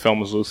mentioned the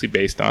film was loosely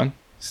based on,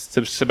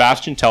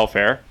 Sebastian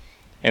Telfair,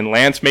 and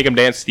Lance Make 'em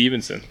Dance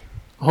Stevenson.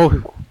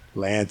 Oh,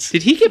 Lance.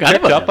 Did he get Forgot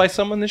picked about up him. by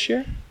someone this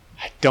year?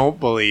 I don't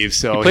believe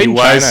so. He played in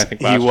China, I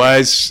think,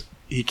 last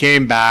year. He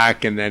came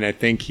back, and then I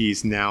think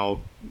he's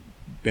now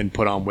been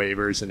put on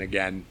waivers, and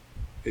again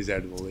is out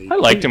of the league. I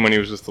liked him when he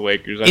was with the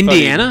Lakers. I thought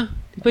Indiana?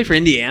 Did he play for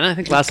Indiana? I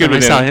think last good time I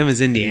with saw him. him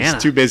was Indiana.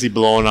 He's too busy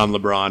blowing on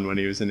LeBron when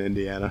he was in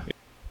Indiana.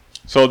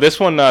 So this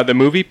one, the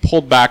movie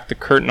pulled back the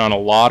curtain on a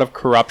lot of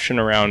corruption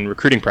around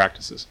recruiting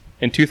practices.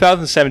 In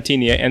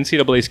 2017, the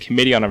NCAA's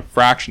Committee on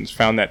Infractions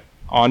found that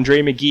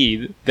Andre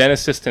McGee, then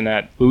assistant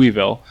at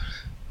Louisville,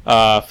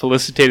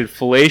 felicitated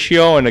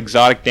fellatio and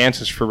exotic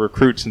dances for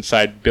recruits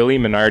inside Billy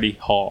Minardi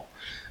Hall.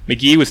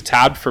 McGee was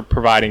tabbed for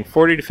providing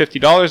 $40 to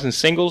 $50 in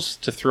singles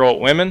to throw at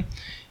women.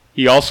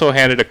 He also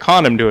handed a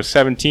condom to a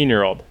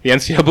 17-year-old. The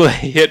NCAA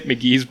hit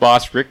McGee's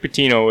boss, Rick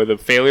Pitino, with a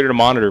failure to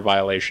monitor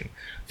violation.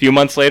 A few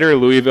months later,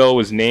 Louisville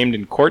was named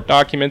in court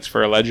documents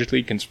for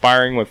allegedly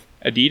conspiring with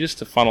Adidas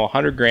to funnel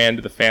 $100,000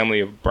 to the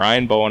family of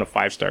Brian Bowen, a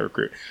 5-star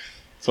recruit.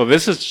 So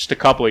this is just a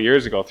couple of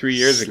years ago, 3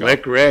 years ago.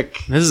 Slick Rick.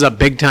 This is a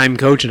big-time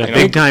coach and a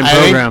big-time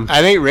program.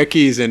 I think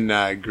Ricky's in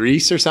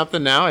Greece or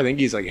something now. I think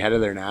he's like head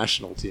of their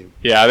national team.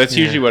 Yeah, that's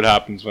usually what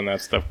happens when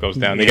that stuff goes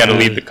down. They got to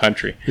leave the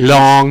country.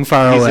 Far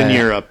He's away. in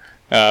Europe.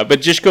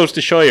 But just goes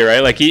to show you,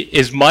 right? Like,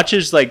 as much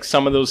as like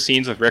some of those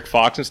scenes with Rick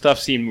Fox and stuff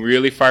seem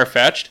really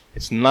far-fetched,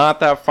 it's not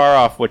that far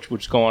off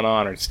what's going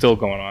on, or it's still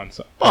going on.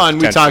 So, Well, and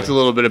we talked a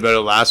little bit about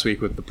it last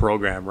week with the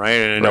program, right?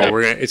 And I know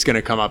Right. it's going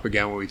to come up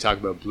again when we talk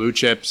about Blue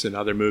Chips and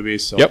other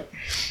movies. So. Yep.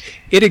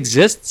 It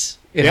exists.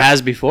 It Yeah.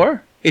 has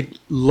before. It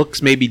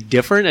looks maybe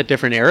different at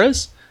different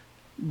eras,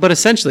 but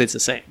essentially it's the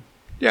same.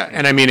 Yeah,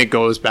 and I mean it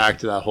goes back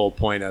to that whole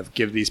point of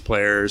give these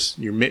players,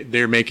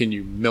 they're making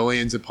you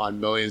millions upon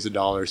millions of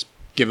dollars.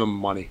 Give them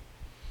money.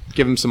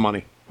 Give them some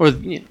money. Or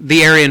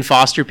the Arian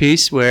Foster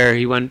piece where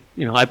he went,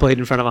 I played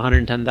in front of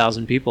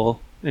 110,000 people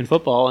in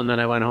football, and then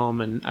I went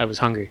home and I was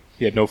hungry.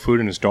 He had no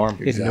food in his dorm.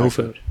 He had no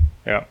food.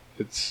 Yeah,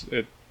 it's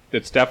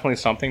definitely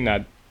something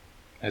that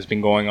has been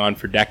going on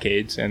for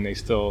decades, and they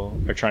still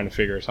are trying to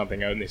figure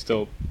something out, and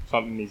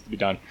something needs to be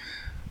done.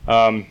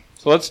 So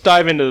let's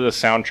dive into the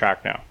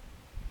soundtrack now.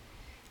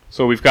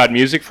 So we've got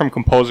music from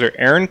composer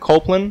Aaron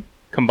Copland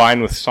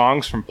combined with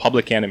songs from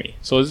Public Enemy.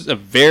 So this is a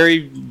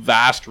very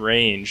vast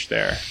range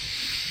there.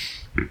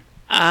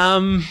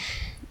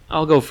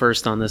 I'll go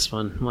first on this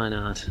one. Why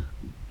not?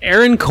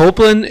 Aaron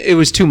Copland, it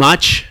was too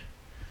much.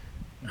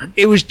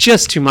 It was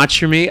just too much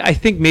for me. I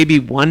think maybe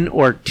one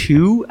or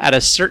two at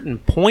a certain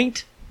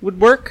point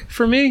would work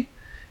for me,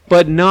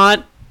 but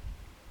not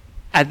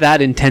at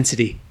that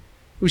intensity.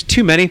 It was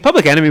too many.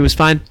 Public Enemy was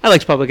fine. I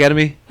liked Public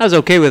Enemy. I was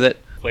okay with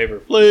it. Flavor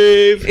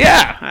Flav.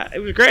 Yeah, it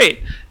was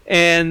great.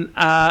 And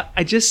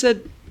I just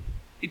said,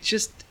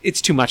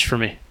 it's too much for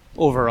me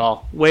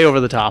overall. Way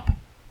over the top.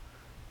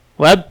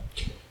 Webb?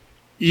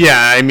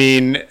 Yeah, I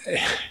mean,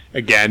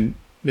 again,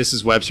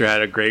 Mrs. Webster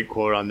had a great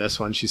quote on this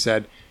one. She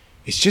said,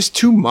 "It's just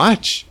too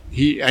much."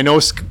 I know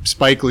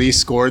Spike Lee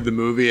scored the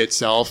movie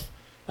itself,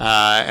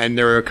 and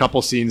there were a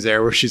couple scenes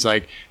there where she's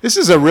like, "This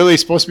is really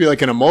supposed to be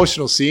like an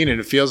emotional scene, and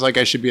it feels like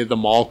I should be at the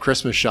mall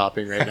Christmas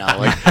shopping right now."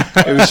 Like,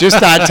 it was just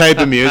that type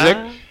of music,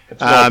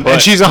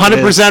 and she's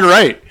 100%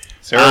 right.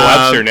 Sarah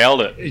Webster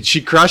nailed it.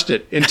 She crushed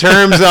it in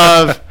terms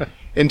of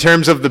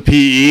the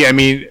PE. I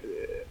mean,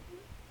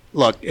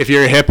 look, if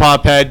you're a hip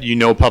hop head, you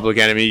know Public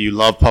Enemy, you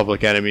love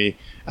Public Enemy.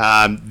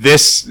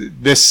 This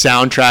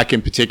soundtrack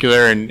in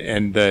particular,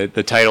 and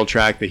the title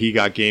track, the He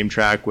Got Game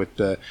track with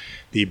the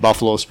the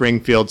Buffalo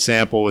Springfield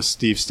sample with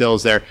Steve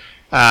Stills there.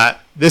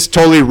 This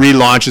totally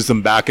relaunches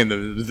them back in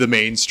the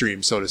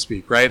mainstream, so to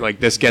speak, right?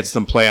 Like this gets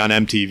them play on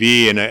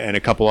MTV and a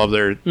couple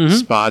other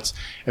spots.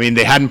 I mean,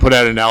 they hadn't put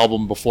out an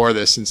album before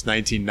this since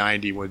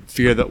 1990 when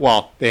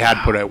they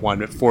had put out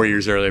one 4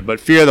 years earlier, but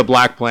Fear of the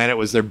Black Planet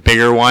was their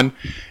bigger one,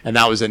 and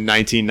that was in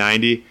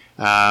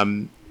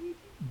 1990.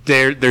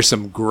 There's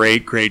some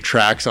great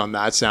tracks on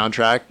that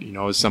soundtrack, you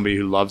know, as somebody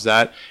who loves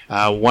that.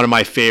 One of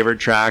my favorite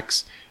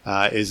tracks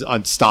is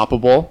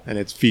Unstoppable, and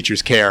it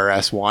features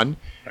KRS-One.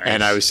 Nice.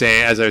 And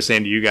as I was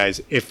saying to you guys,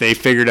 if they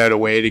figured out a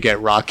way to get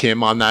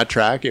Rakim on that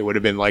track, it would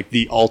have been like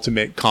the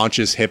ultimate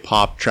conscious hip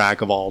hop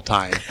track of all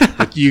time.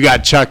 You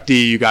got Chuck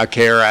D, you got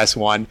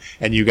KRS-One,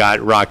 and you got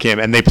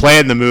Rakim, and they play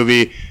it in the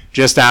movie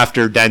just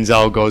after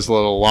Denzel goes a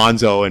little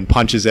Alonzo and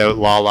punches out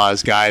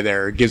Lala's guy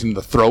there, gives him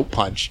the throat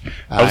punch.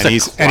 And he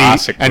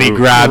grabs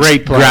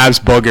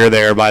Booger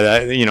there by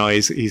the, you know,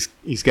 he's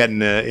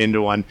getting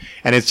into one,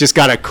 and it's just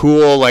got a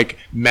cool like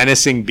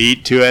menacing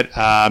beat to it.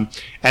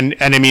 And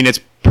I mean, it's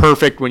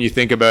perfect when you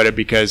think about it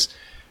because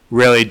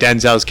really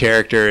Denzel's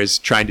character is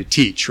trying to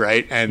teach,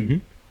 right?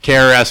 And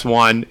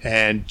KRS-One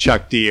and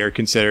Chuck D are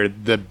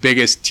considered the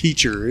biggest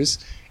teachers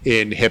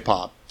in hip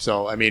hop.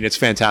 So I mean, it's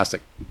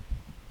fantastic.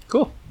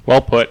 Cool.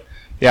 Well put.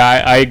 Yeah,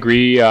 I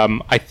agree.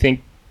 I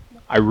think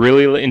I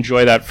really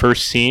enjoy that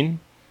first scene.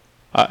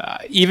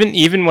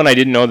 Even when I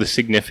didn't know the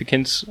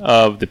significance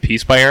of the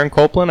piece by Aaron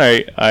Copland,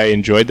 I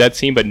enjoyed that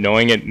scene. But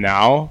knowing it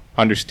now,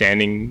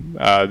 understanding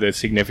the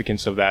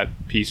significance of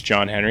that piece,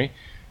 John Henry,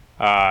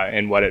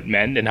 and what it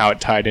meant and how it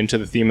tied into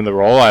the theme of the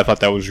role, I thought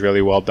that was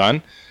really well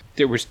done.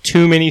 There was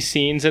too many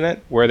scenes in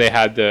it where they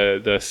had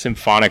the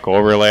symphonic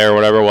overlay or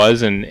whatever it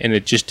was, and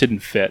it just didn't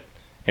fit.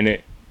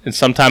 And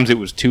sometimes it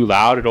was too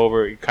loud.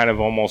 It kind of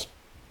almost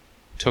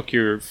took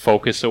your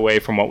focus away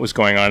from what was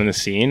going on in the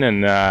scene.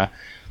 And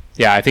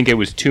I think it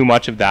was too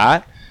much of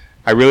that.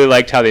 I really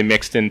liked how they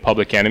mixed in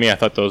Public Enemy. I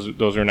thought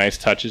those were nice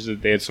touches.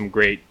 They had some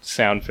great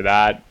sound for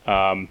that.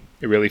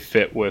 It really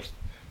fit with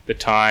the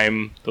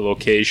time, the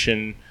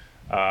location.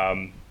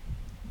 I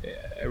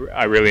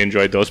really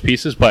enjoyed those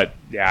pieces. But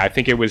yeah, I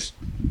think it was.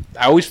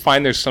 I always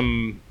find there's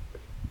some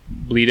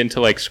bleed into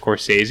like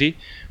Scorsese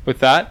with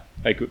that.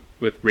 Like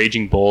with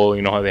Raging Bull,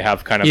 you know how they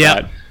have kind of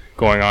that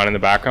going on in the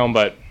background,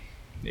 but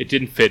it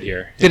didn't fit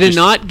here. Did it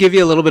not give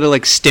you a little bit of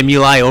like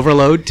stimuli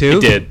overload too?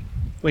 It did.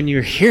 When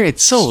you hear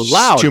it's so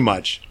loud, too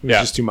much. It was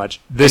just too much.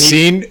 The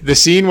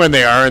scene when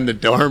they are in the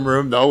dorm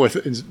room though,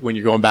 when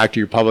you're going back to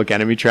your Public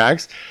Enemy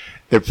tracks,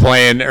 they're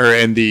playing or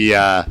in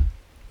the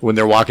when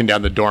they're walking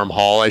down the dorm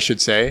hall, I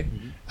should say.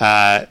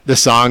 The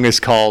song is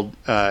called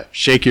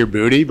Shake Your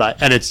Booty,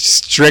 and it's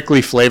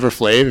strictly Flavor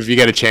Flav. If you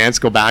get a chance,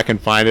 go back and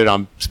find it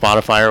on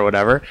Spotify or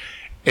whatever.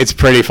 It's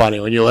pretty funny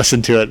when you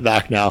listen to it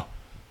back now.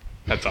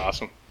 That's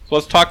awesome. So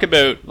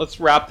let's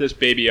wrap this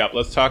baby up.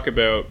 Let's talk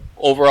about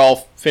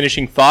overall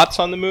finishing thoughts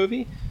on the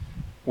movie,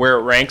 where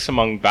it ranks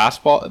among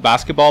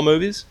basketball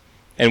movies,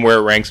 and where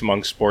it ranks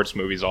among sports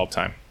movies all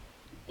time.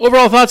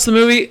 Overall thoughts on the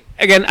movie,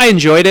 again, I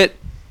enjoyed it.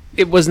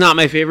 It was not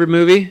my favorite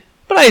movie,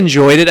 but I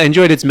enjoyed it. I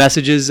enjoyed its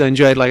messages. I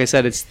enjoyed, like I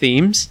said, its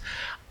themes.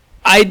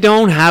 I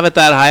don't have it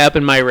that high up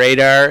in my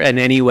radar in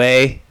any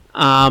way.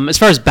 As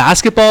far as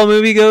basketball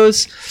movie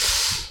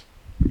goes,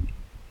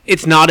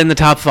 it's not in the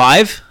top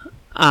 5.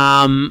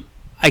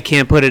 I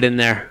can't put it in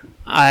there.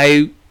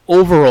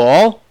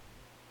 Overall,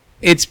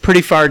 it's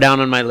pretty far down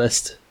on my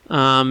list.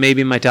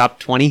 Maybe my top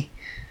 20,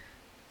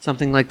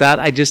 something like that.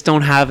 I just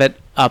don't have it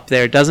up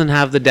there. It doesn't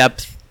have the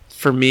depth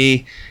for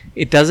me.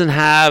 It doesn't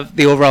have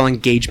the overall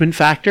engagement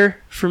factor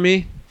for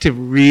me to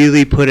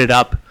really put it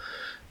up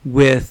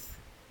with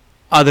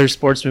other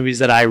sports movies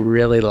that I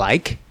really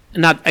like.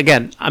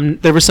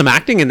 There was some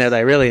acting in there that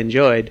I really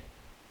enjoyed,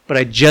 but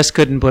I just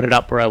couldn't put it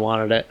up where I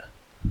wanted it.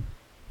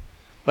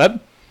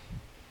 Web?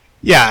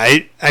 Yeah,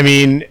 I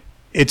mean,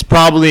 it's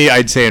probably,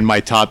 I'd say, in my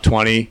top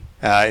 20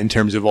 in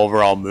terms of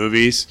overall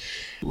movies.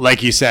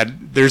 Like you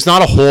said, there's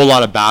not a whole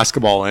lot of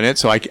basketball in it,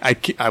 so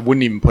I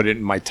wouldn't even put it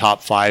in my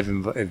top 5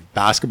 in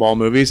basketball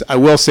movies. I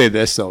will say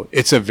this, though.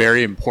 It's a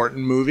very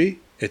important movie.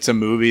 It's a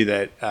movie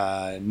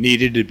that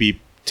needed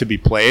to be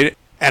played.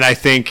 And I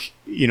think,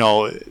 you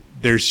know,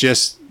 there's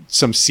just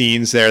some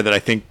scenes there that I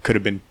think could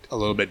have been a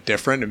little bit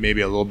different and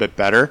maybe a little bit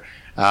better.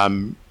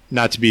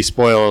 Not to be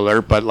spoiler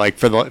alert, but like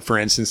for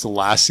instance, the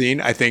last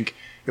scene, I think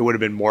it would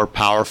have been more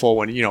powerful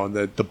when, you know,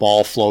 the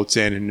ball floats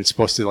in and it's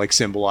supposed to like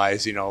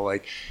symbolize, you know,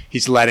 like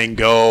he's letting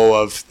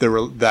go of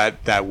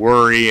that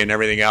worry and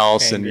everything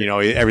else, and you know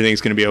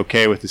everything's going to be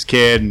okay with his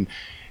kid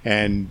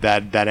and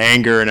that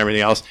anger and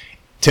everything else.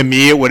 To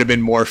me, it would have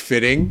been more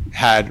fitting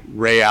had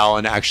Ray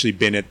Allen actually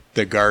been at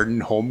the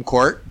Garden home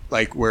court,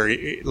 like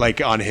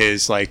on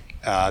his the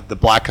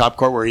Blacktop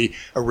court where he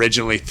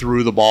originally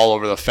threw the ball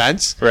over the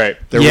fence. Right.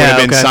 There would have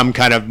been some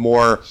kind of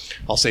more,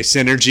 I'll say,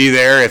 synergy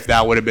there if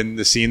that would have been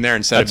the scene there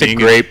instead That's of being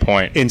a great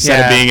point.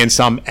 Instead of being in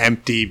some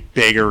empty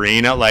big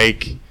arena,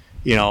 like,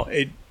 you know,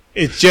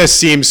 it just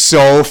seems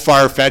so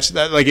far fetched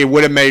that like it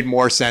would have made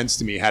more sense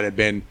to me had it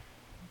been.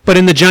 But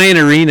in the giant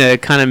arena,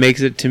 it kind of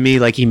makes it to me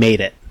like he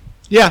made it.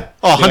 Yeah,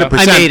 100%.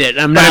 I made it.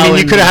 I'm but now I mean,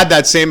 you in- could have had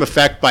that same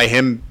effect by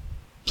him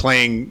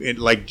playing,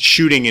 like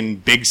shooting in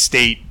big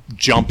state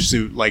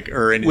jumpsuit, like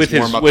or in his With his-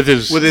 warm up with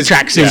his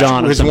tracksuit on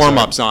or with his some warm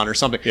ups on or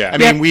something. Yeah. I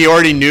mean, we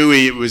already knew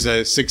it was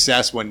a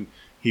success when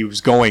he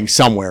was going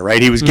somewhere,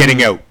 right? He was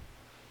getting out,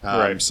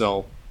 Right.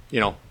 So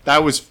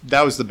that was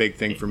the big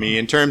thing for me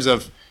in terms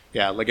of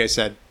like I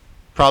said,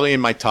 probably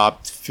in my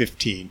top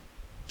 15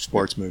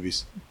 sports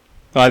movies.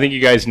 Well, I think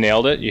you guys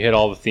nailed it. You hit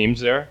all the themes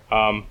there.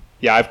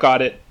 I've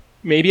got it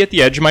maybe at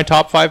the edge of my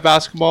top 5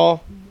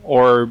 basketball,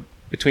 or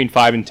between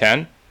 5 and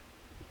 10,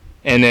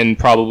 and then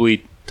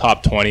probably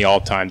top 20 all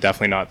time.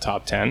 Definitely not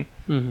top 10.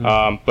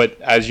 But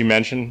as you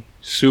mentioned,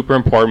 super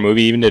important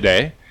movie even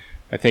today.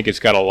 I think it's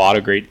got a lot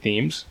of great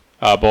themes,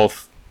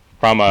 both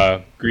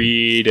from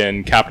greed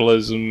and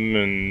capitalism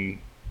and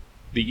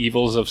the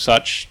evils of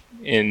such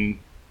in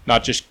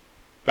not just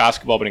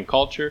basketball but in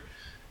culture.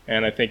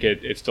 And I think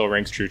it still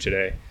rings true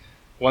today.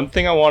 One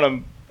thing I want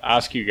to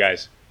ask you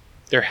guys,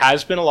 there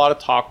has been a lot of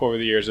talk over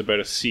the years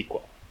about a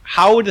sequel.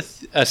 How would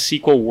a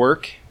sequel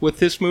work with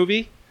this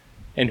movie?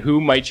 And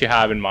who might you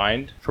have in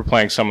mind for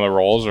playing some of the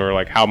roles, or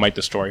like how might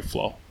the story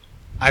flow?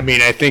 I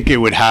mean, I think it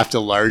would have to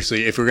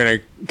largely, if we're going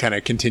to kind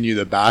of continue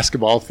the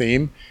basketball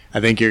theme, I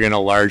think you're going to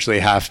largely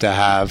have to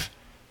have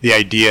the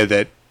idea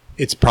that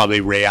it's probably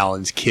Ray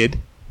Allen's kid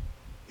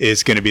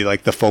is going to be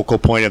like the focal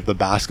point of the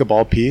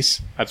basketball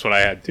piece. That's what I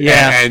had to.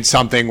 Yeah. And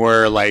something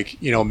where like,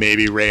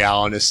 maybe Ray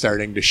Allen is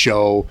starting to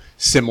show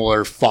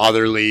similar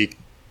fatherly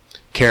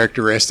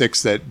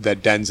characteristics that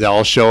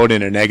Denzel showed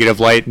in a negative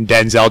light, and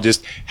Denzel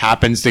just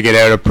happens to get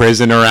out of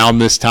prison around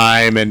this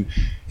time, and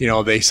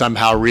they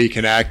somehow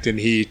reconnect and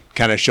he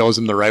kind of shows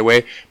him the right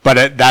way.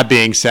 But that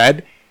being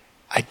said,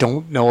 I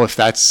don't know if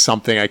that's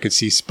something I could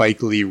see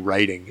Spike Lee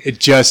writing. It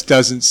just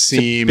doesn't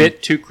seem a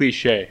bit too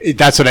cliche.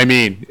 That's what I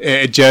mean.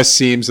 It just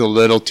seems a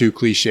little too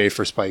cliche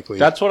for Spike Lee.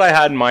 That's what I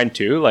had in mind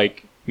too.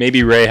 Like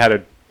maybe Ray had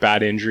a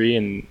bad injury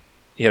and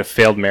he had a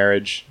failed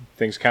marriage.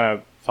 Things kind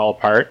of fell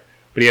apart.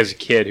 But he has a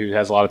kid who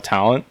has a lot of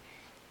talent,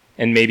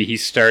 and maybe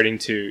he's starting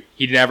to.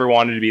 He never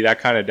wanted to be that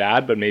kind of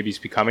dad, but maybe he's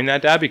becoming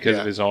that dad because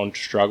of his own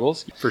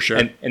struggles. For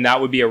sure. And that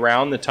would be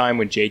around the time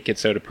when Jake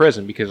gets out of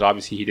prison, because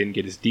obviously he didn't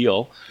get his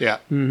deal. Yeah.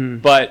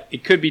 But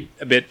it could be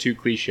a bit too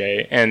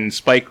cliche, and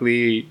Spike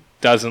Lee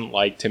doesn't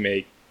like to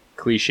make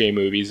cliche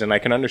movies, and I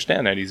can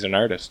understand that. He's an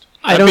artist.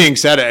 That being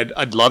said,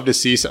 I'd love to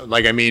see some.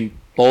 Like, I mean,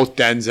 both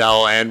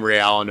Denzel and Ray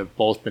Allen have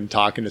both been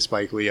talking to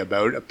Spike Lee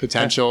about a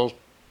potential.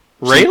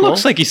 Ray sequel.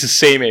 looks like he's the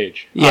same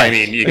age. Yeah, I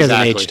mean, he hasn't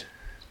exactly. aged.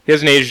 He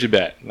hasn't aged a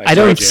bit. Like, I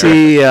don't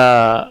see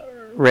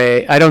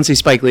Ray. I don't see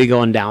Spike Lee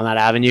going down that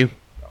avenue.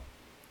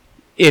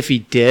 If he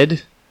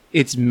did,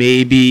 it's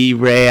maybe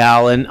Ray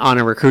Allen on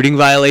a recruiting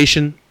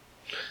violation,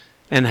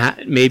 and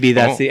maybe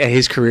that's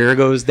his career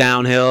goes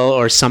downhill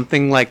or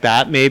something like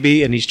that.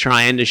 Maybe, and he's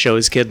trying to show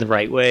his kid the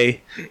right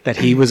way that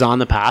he was on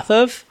the path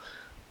of.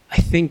 I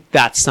think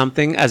that's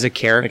something as a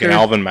character, like an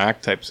Alvin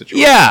Mack type situation.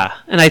 Yeah,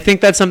 and I think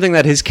that's something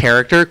that his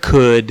character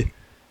could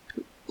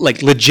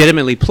like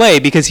legitimately play,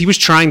 because he was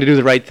trying to do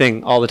the right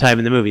thing all the time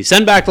in the movie.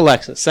 Send back the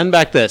Lexus. Send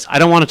back this. I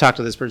don't want to talk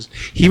to this person.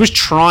 He was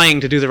trying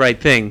to do the right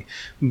thing,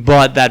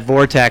 but that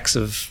vortex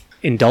of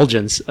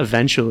indulgence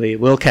eventually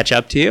will catch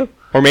up to you.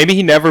 Or maybe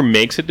he never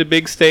makes it to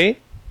Big State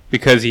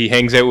because he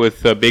hangs out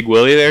with Big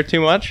Willie there too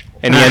much,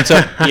 and he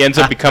ends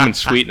up becoming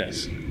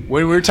Sweetness. When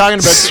we were talking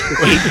about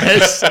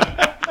Sweetness.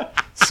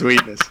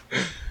 Sweetness.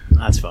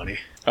 That's funny.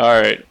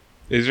 All right.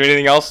 Is there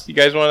anything else you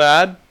guys want to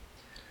add?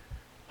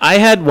 I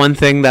had one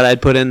thing that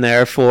I'd put in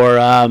there for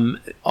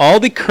all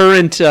the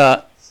current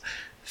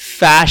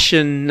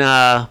fashion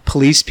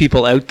police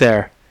people out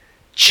there.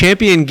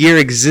 Champion gear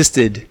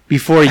existed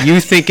before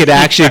you think it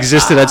actually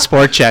existed at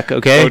Sport Check,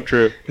 okay? So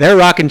true. They're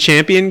rocking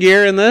Champion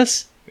gear in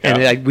this, Yeah.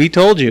 and we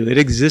told you it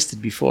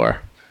existed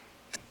before.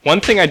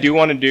 One thing I do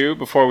want to do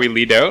before we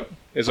lead out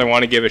is I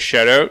want to give a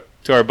shout out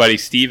to our buddy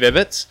Steve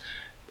Ivets.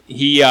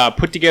 He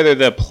put together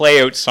the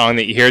play out song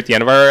that you hear at the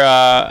end of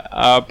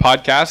our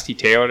podcast. He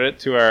tailored it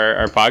to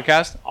our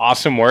podcast.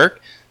 Awesome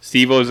work.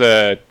 Steve was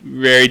a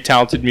very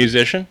talented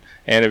musician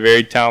and a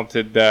very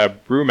talented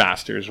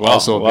brewmaster as well.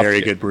 Also a Loved very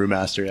it. good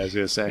brewmaster, as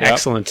you say.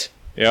 Excellent.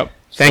 Yep.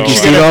 Thank you,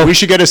 So, Steve-O. We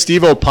should get a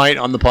Steve-O pint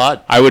on the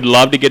pod. I would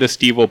love to get a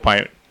Steve-O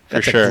pint for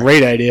That's sure. a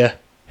great idea.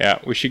 Yeah,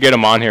 we should get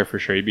him on here for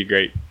sure. He'd be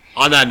great.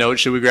 On that note,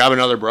 should we grab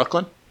another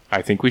Brooklyn?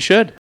 I think we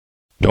should.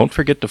 Don't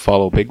forget to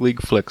follow Big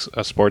League Flicks,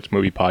 a sports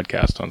movie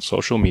podcast, on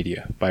social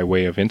media by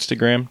way of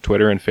Instagram,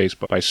 Twitter, and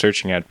Facebook by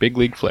searching at Big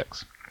League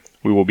Flicks.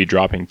 We will be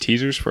dropping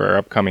teasers for our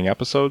upcoming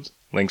episodes,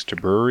 links to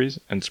breweries,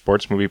 and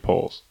sports movie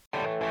polls.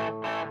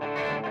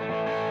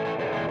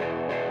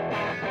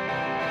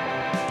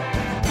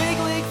 Big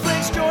League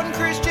Flicks, Jordan,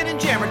 Christian, and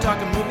Jammer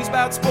talking movies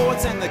about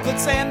sports and the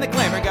glitz and the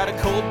glamour. Got a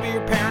cold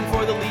beer pairing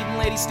for the leading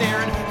lady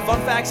staring.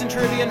 Fun facts and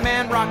trivia and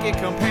man rocket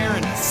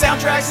comparing.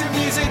 Soundtracks and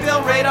music,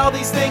 they'll rate all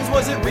these things.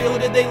 Was it real or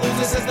did they lose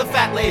us as the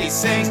fat lady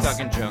sings?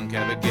 Talking junk,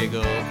 have a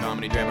giggle,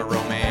 comedy, drama,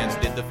 romance.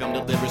 Did the film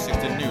deliver 6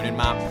 to noon in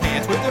my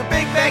pants? With their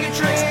big bag of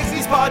tricks,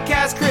 these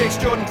podcast critics,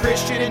 Jordan,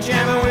 Christian, and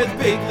Jammer with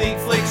big league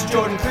flicks.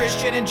 Jordan,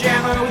 Christian, and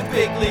Jammer with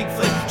big league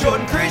flicks.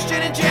 Jordan,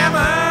 Christian, and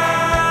Jammer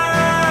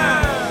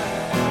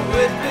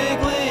with big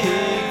league